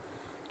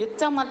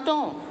 யுத்தம்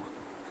மட்டும்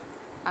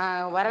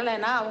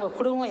வரலைன்னா அவங்க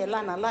குடும்பம்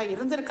எல்லாம் நல்லா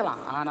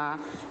இருந்திருக்கலாம். ஆனால்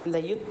இந்த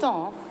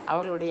யுத்தம்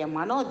அவர்களுடைய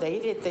மனோ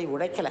தைரியத்தை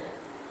உடைக்கலை.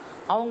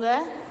 அவங்க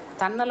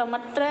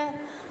தன்னலமற்ற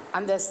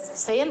அந்த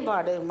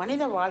செயல்பாடு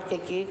மனித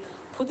வாழ்க்கைக்கு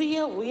புதிய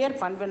உயர்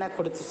பண்பினை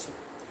கொடுத்துச்சு.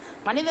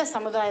 மனித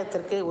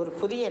சமுதாயத்திற்கு ஒரு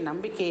புதிய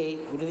நம்பிக்கையை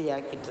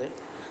உறுதியாக்கிற்று.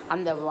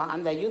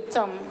 அந்த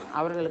யுத்தம்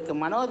அவர்களுக்கு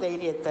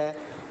மனோதைரியத்தை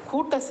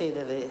கூட்ட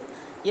செய்தது.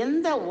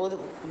 எந்த ஒரு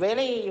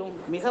வேலையையும்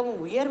மிகவும்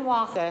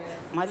உயர்வாக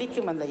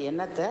மதிக்கும் அந்த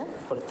எண்ணத்தை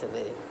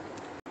கொடுத்தது.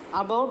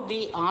 About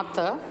the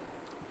author,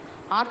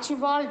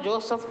 Archibald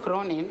Joseph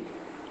Cronin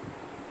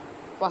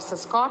was a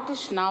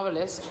Scottish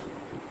novelist,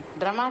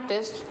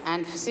 dramatist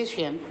and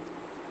physician,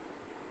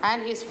 and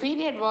his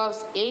period was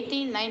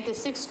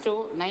 1896 to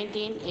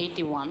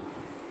 1981.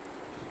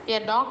 A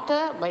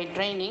doctor by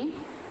training,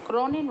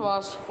 Cronin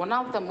was one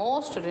of the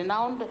most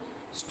renowned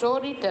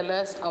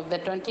storytellers of the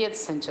 20th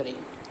century.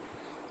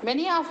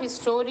 Many of his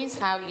stories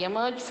have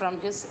emerged from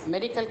his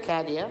medical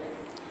career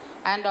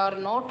and are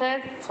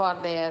noted for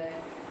their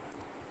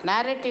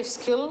narrative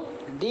skill,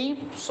 deep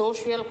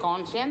social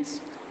conscience,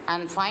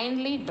 and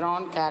finely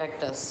drawn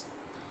characters.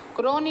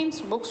 Cronin's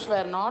books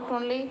were not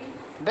only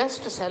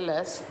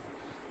bestsellers,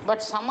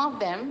 but some of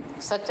them,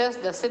 such as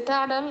The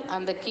Citadel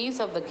and The Keys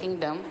of the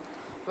Kingdom,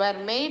 were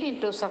made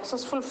into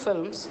successful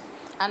films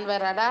and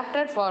were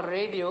adapted for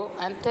radio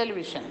and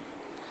television.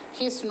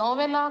 His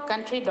novella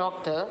Country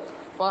Doctor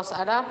was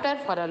adapted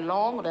for a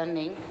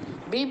long-running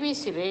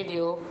BBC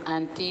radio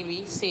and TV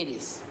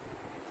series.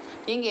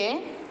 இங்கே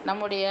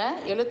நம்முடைய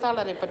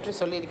எழுத்தாளரை பற்றி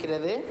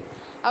சொல்லியிருக்கிறது.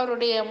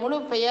 அவருடைய முழு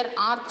பெயர்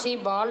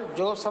Archibald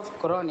Joseph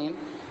குரோனின்.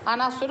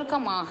 ஆனால்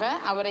சுருக்கமாக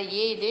அவரை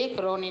ஏஜே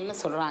குரோனின்னு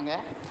சொல்கிறாங்க.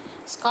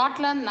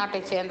 ஸ்காட்லாந்து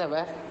நாட்டை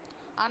சேர்ந்தவர்.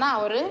 ஆனால்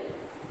அவர்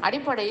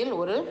அடிப்படையில்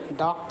ஒரு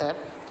டாக்டர்.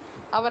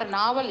 அவர்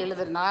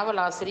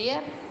நாவல்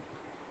ஆசிரியர்,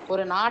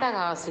 ஒரு நாடக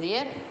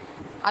ஆசிரியர்,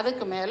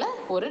 அதுக்கு மேலே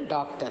ஒரு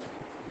டாக்டர்.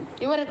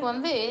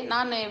 இவருக்கு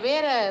நான்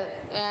வேறு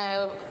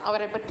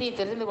அவரை பற்றி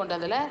தெரிந்து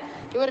கொண்டதில்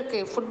இவருக்கு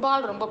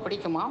ஃபுட்பால் ரொம்ப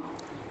பிடிக்குமா.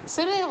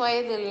 சிறு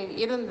வயதில்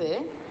இருந்து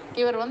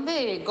இவர்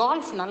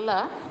கால்ஃப் நல்லா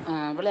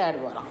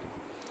விளையாடுவாராம்.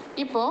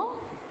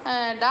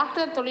 இப்போது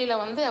டாக்டர் தொழிலை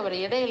அவர்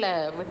இடையில்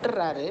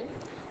விட்டுறாரு.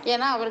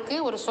 ஏன்னா அவருக்கு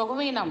ஒரு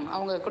சுகவீனம்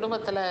அவங்க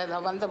குடும்பத்தில்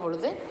வந்த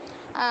பொழுது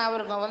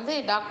அவருக்கு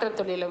டாக்டர்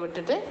தொழிலை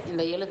விட்டுட்டு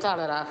இந்த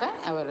எழுத்தாளராக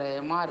அவர்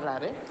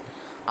மாறுறாரு.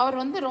 அவர்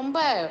ரொம்ப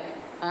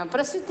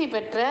பிரசித்தி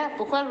பெற்ற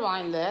புகழ்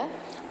வாய்ந்த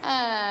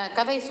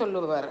கதை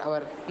சொல்லுவார்.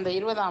 அவர் இந்த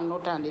 20ஆம்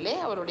நூற்றாண்டிலே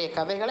அவருடைய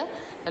கதைகளை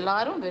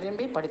எல்லாரும்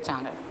விரும்பி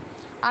படித்தாங்க.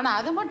 ஆனால்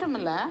அது மட்டும்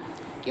இல்லை,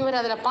 இவர்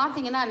அதில்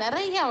பார்த்தீங்கன்னா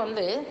நிறையா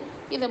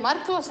இது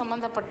மருத்துவ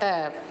சம்மந்தப்பட்ட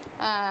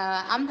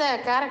அந்த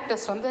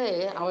கேரக்டர்ஸ்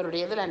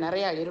அவருடைய இதில்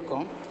நிறையா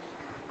இருக்கும்.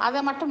 அதை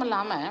மட்டும்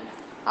இல்லாமல்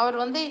அவர்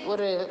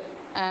ஒரு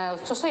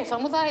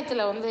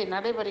சமுதாயத்தில்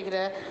நடைபெறுகிற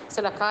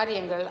சில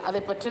காரியங்கள், அதை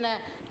பற்றின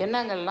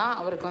எண்ணங்கள்லாம்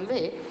அவருக்கு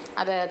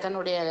அதை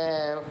தன்னுடைய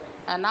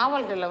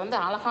நாவல்களில்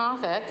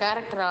அழகாக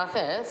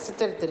கேரக்டராக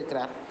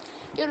சித்தரித்திருக்கிறார்.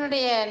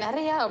 இவருடைய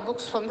நிறையா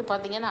புக்ஸ்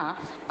பார்த்திங்கன்னா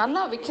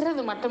நல்லா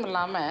விற்கிறது மட்டும்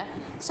இல்லாமல்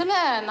சில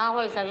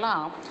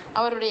நாவல்கள்லாம்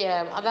அவருடைய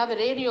அதாவது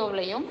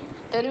ரேடியோவிலையும்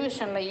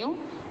டெலிவிஷன்லையும்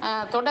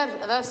தொடர்,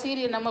 அதாவது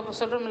சீரியல், நம்ம இப்போ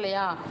சொல்கிறோம்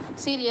இல்லையா,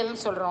 சீரியல்னு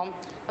சொல்கிறோம்.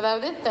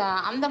 அதாவது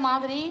அந்த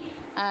மாதிரி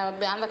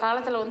அந்த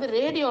காலத்தில்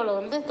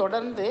ரேடியோவில்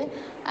தொடர்ந்து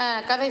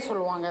கதை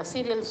சொல்லுவாங்க.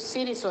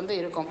 சீரீஸ்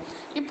இருக்கும்.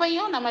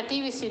 இப்போயும் நம்ம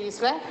டிவி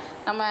சீரீஸில்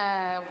நம்ம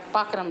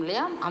பார்க்குறோம்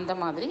இல்லையா, அந்த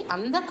மாதிரி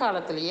அந்த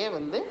காலத்திலேயே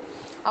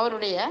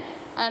அவருடைய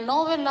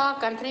நோவெல்லா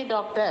கண்ட்ரி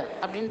டாக்டர்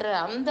அப்படின்ற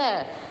அந்த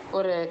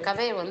ஒரு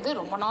கதையை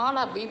ரொம்ப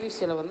நாளாக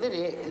பிபிசியில்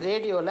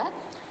ரேடியோவில்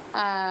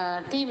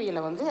டிவியில்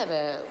அதை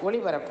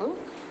ஒளிபரப்பு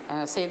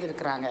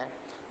செய்திருக்கிறாங்க.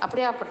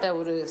 அப்படியாப்பட்ட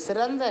ஒரு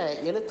சிறந்த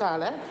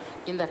எழுத்தாளர்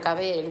இந்த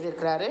கதையை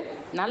எழுதியிருக்கிறாரு.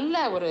 நல்ல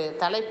ஒரு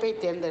தலைப்பை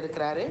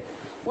தேர்ந்தெடுக்கிறாரு.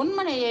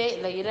 உண்மையிலேயே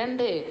இந்த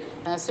 2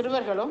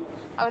 சிறுவர்களும்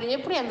அவர்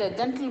எப்படி அந்த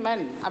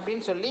ஜென்டில்மேன்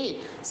அப்படின்னு சொல்லி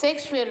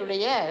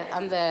ஷேக்ஸ்பியருடைய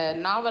அந்த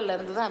நாவலில்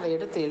இருந்து தான் அதை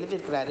எடுத்து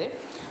எழுதியிருக்கிறாரு.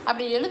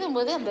 அப்படி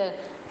எழுதும்போது அந்த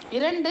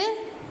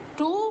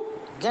 2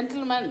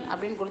 ஜென்டில்மேன்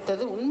அப்படின்னு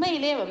கொடுத்தது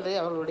உண்மையிலே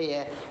அவர்களுடைய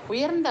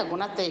உயர்ந்த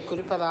குணத்தை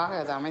குறிப்பதாக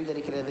அது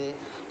அமைந்திருக்கிறது.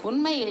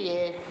 உண்மையிலேயே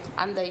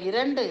அந்த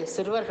 2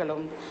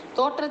 சிறுவர்களும்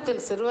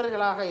தோற்றத்தில்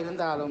சிறுவர்களாக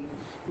இருந்தாலும்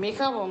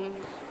மிகவும்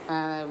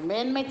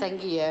மேன்மை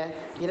தங்கிய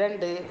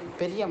 2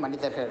 பெரிய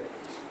மனிதர்கள்.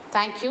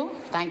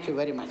 Thank you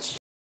very much.